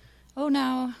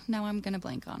I'm going to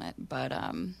blank on it, but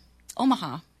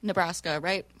Omaha, Nebraska,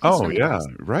 right? Oh, yeah,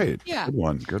 right. Yeah.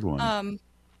 Good one.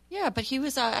 Yeah, but he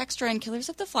was extra in Killers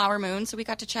of the Flower Moon, so we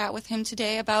got to chat with him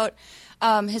today about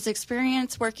his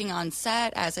experience working on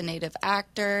set as a Native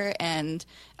actor, and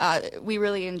we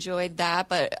really enjoyed that.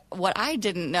 But what I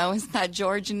didn't know is that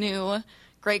George knew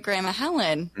Great-Grandma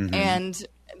Helen, and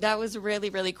that was really,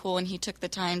 really cool, and he took the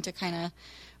time to kind of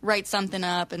write something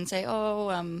up and say,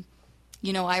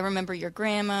 I remember your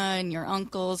grandma and your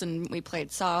uncles, and we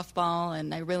played softball,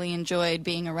 and I really enjoyed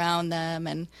being around them.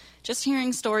 And just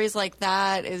hearing stories like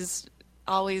that is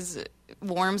always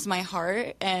warms my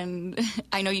heart. And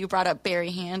I know you brought up Barry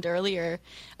Hand earlier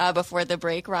before the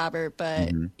break, Robert,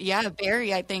 but yeah,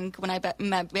 Barry, I think when I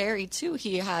met Barry too,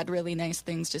 he had really nice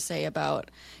things to say about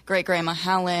Great-Grandma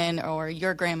Helen or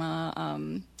your grandma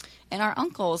and our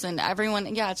uncles and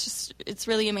everyone. Yeah, it's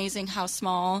really amazing how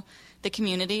small the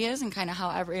community is and kind of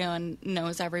how everyone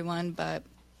knows everyone. But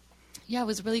yeah, it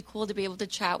was really cool to be able to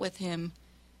chat with him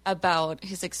about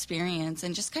his experience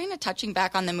and just kind of touching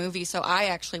back on the movie. So I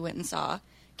actually went and saw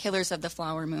Killers of the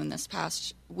Flower Moon this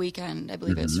past weekend. I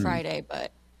believe it was Friday.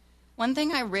 But one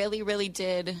thing I really, really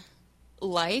did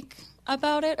like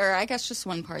about it, or I guess just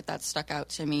one part that stuck out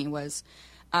to me, was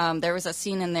there was a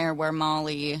scene in there where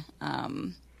Molly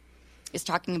is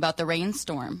talking about the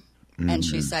rainstorm. And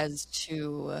she says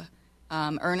to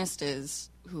Ernest,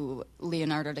 who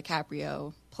Leonardo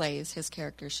DiCaprio plays, his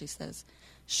character, she says,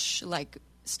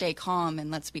 stay calm and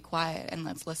let's be quiet and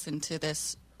let's listen to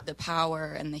the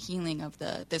power and the healing of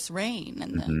this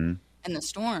rain and the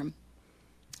storm.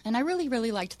 And I really,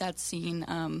 really liked that scene.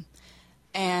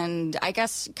 And I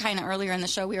guess kind of earlier in the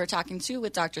show we were talking too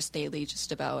with Dr. Stately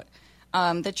just about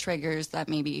the triggers that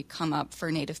maybe come up for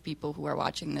Native people who are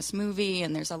watching this movie.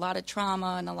 And there's a lot of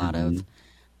trauma and a lot of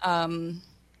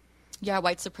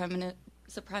white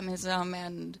supremacism,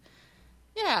 and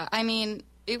I mean,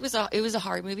 it was a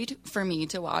hard movie for me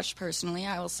to watch personally,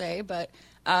 I will say. But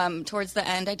towards the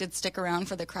end, I did stick around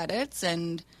for the credits,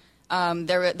 and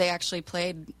they actually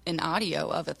played an audio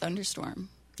of a thunderstorm.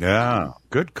 Yeah,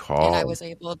 good call. And I was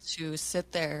able to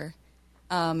sit there.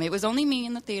 It was only me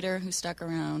in the theater who stuck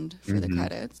around for the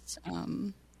credits,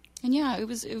 and yeah, it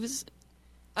was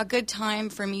a good time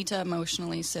for me to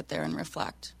emotionally sit there and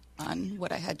reflect on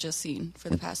what I had just seen for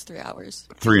the past 3 hours.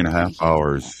 3.5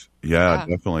 hours. Yeah,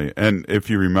 definitely. And if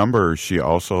you remember, she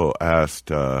also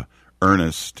asked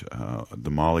Ernest,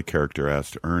 the Molly character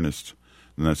asked Ernest,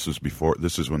 and this is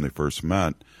when they first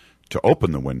met, to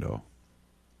open the window.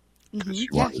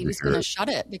 Yeah, he was going to shut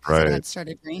it because it had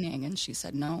started raining, and she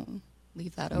said, no,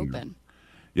 leave that open.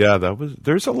 Yeah,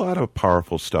 there's a lot of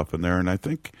powerful stuff in there, and I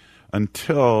think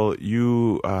until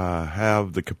you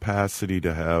have the capacity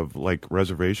to have like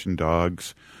Reservation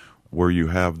Dogs, where you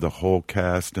have the whole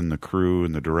cast and the crew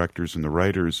and the directors and the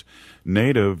writers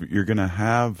Native, you're going to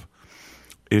have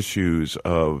issues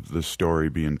of the story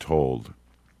being told.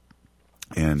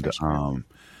 And that's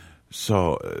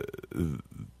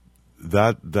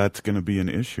going to be an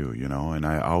issue, and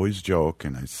I always joke,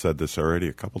 and I said this already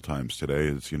a couple times today,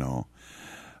 is,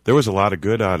 there was a lot of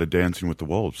good out of Dancing with the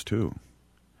Wolves too.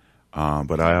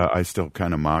 But I still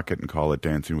kind of mock it and call it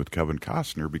Dancing with Kevin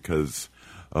Costner because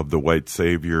of the white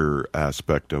savior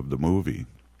aspect of the movie.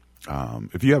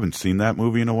 If you haven't seen that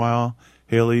movie in a while,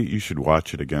 Haley, you should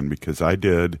watch it again, because I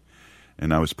did,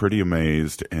 and I was pretty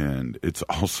amazed, and it's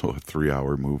also a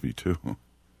 3-hour movie too.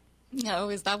 No,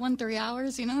 is that one 3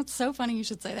 hours? It's so funny you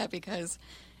should say that, because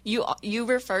you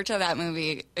refer to that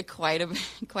movie quite a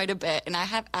bit, and I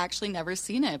have actually never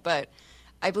seen it, but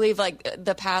I believe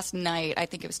the past night, I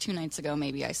think it was 2 nights ago,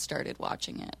 maybe I started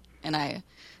watching it, and I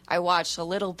watched a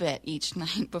little bit each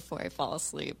night before I fall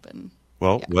asleep. And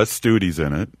Wes Studi's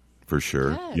in it for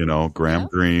sure. Yeah. Graham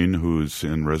Greene, who's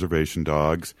in Reservation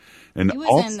Dogs, and he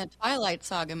was in the Twilight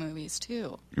Saga movies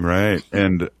too. Right,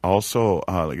 and also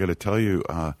I got to tell you,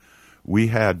 we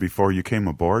had, before you came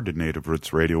aboard to Native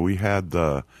Roots Radio, we had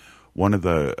one of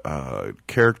the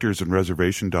characters in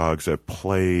Reservation Dogs that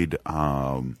played.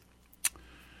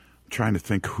 Trying to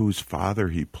think whose father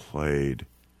he played.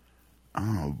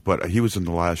 Oh, but he was in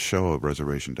the last show of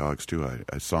Reservation Dogs too.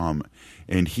 I saw him,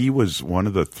 and he was one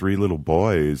of the 3 little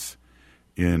boys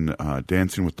in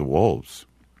Dancing with the Wolves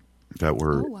that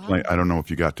were playing. I don't know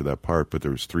if you got to that part, but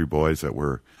there was 3 boys that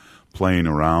were playing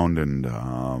around, and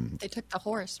they took the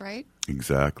horse, right?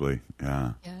 Exactly.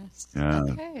 Yeah. Yes. Yeah.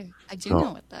 Okay. I do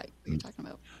know what you're talking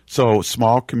about. So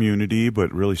small community,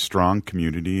 but really strong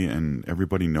community, and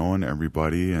everybody knowing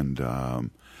everybody, and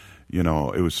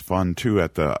it was fun too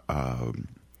at the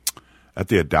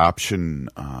adoption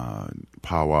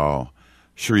powwow.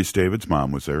 Sharice David's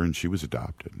mom was there, and she was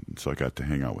adopted, and so I got to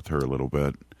hang out with her a little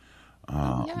bit.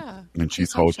 And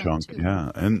she's Ho Chunk,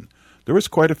 and there was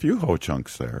quite a few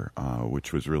ho-chunks there,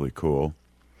 which was really cool.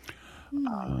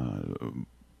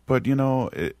 But,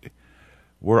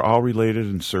 we're all related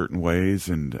in certain ways,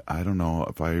 and I don't know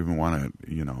if I even want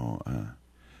to,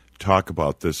 talk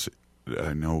about this.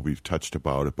 I know we've touched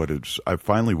about it, but I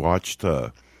finally watched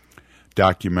a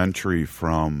documentary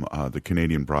from the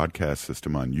Canadian Broadcast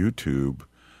System on YouTube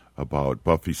about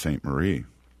Buffy St. Marie,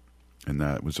 and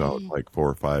that was out like 4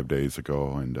 or 5 days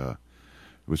ago, and it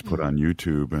was put on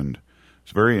YouTube, and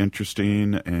it's very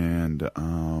interesting and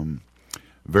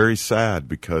very sad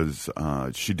because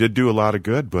she did do a lot of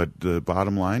good, but the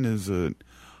bottom line is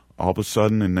all of a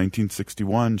sudden in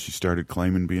 1961 she started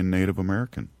claiming being Native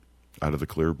American out of the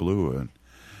clear blue,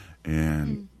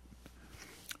 and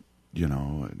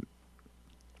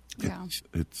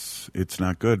it's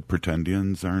not good.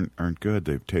 Pretendians aren't good.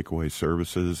 They take away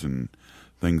services and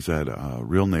things that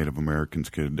real Native Americans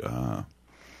could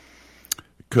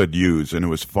use. And it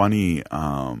was funny.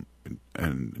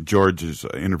 And George's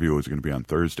interview was going to be on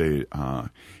Thursday.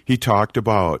 He talked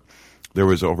about there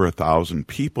was over 1,000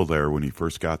 people there when he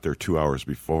first got there 2 hours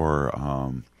before.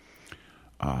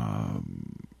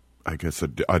 I guess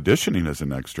auditioning as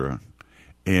an extra,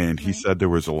 and he said there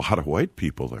was a lot of white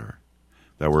people there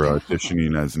that were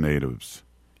auditioning as natives.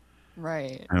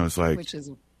 Right. And I was like, which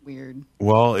is weird.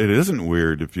 Well, it isn't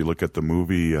weird if you look at the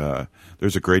movie.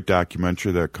 There's a great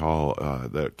documentary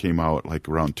that came out like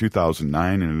around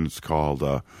 2009, and it's called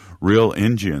Real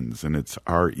Indians, and it's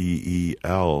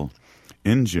REEL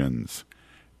Indians,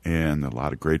 and a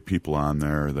lot of great people on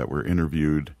there that were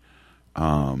interviewed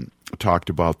talked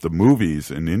about the movies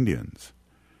and Indians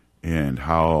and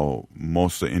how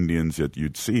most of the Indians that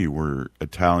you'd see were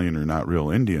Italian or not real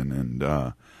Indian,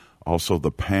 and also the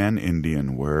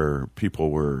Pan-Indian, where people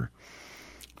were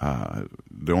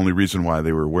the only reason why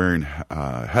they were wearing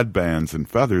headbands and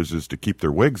feathers is to keep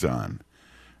their wigs on,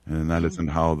 and that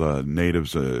isn't how the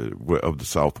natives of the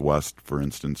Southwest, for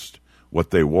instance,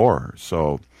 what they wore.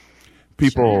 So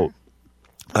people,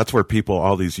 that's where people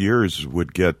all these years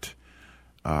would get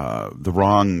the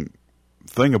wrong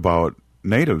thing about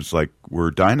natives, like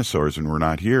we're dinosaurs and we're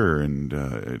not here,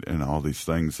 and all these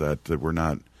things that we're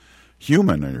not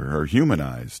human or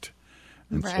humanized.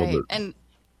 And right. And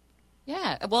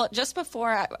yeah, well, just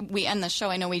before we end the show,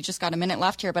 I know we just got a minute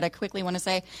left here, but I quickly want to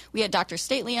say we had Dr.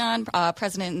 Stately on,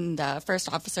 president and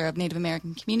first officer of Native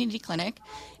American Community Clinic,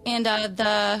 and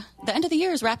the end of the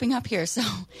year is wrapping up here. So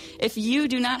if you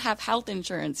do not have health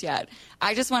insurance yet,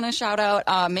 I just want to shout out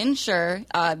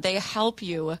MNsure. They help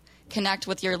you connect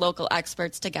with your local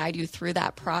experts to guide you through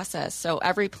that process. So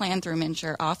every plan through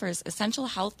MNsure offers essential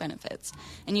health benefits,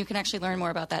 and you can actually learn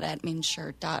more about that at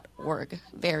mnsure.org.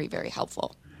 Very, very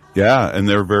helpful. Yeah, and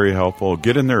they're very helpful.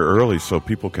 Get in there early so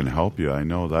people can help you. I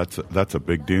know that's a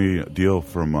big deal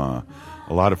from a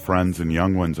lot of friends and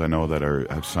young ones I know that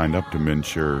have signed up to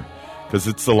MNsure, because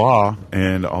it's the law,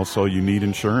 and also you need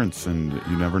insurance, and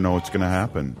you never know what's going to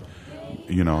happen.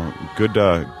 Good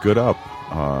up.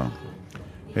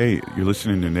 Hey, you're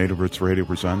listening to Native Roots Radio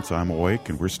Presents I'm Awake,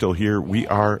 and we're still here. We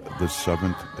are the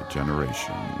 7th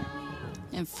generation.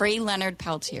 And free Leonard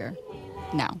Peltier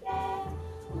now.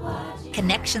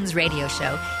 Connections Radio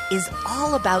Show is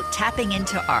all about tapping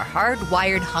into our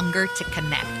hardwired hunger to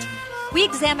connect. We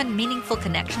examine meaningful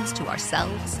connections to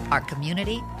ourselves, our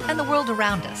community, and the world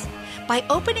around us by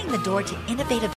opening the door to innovative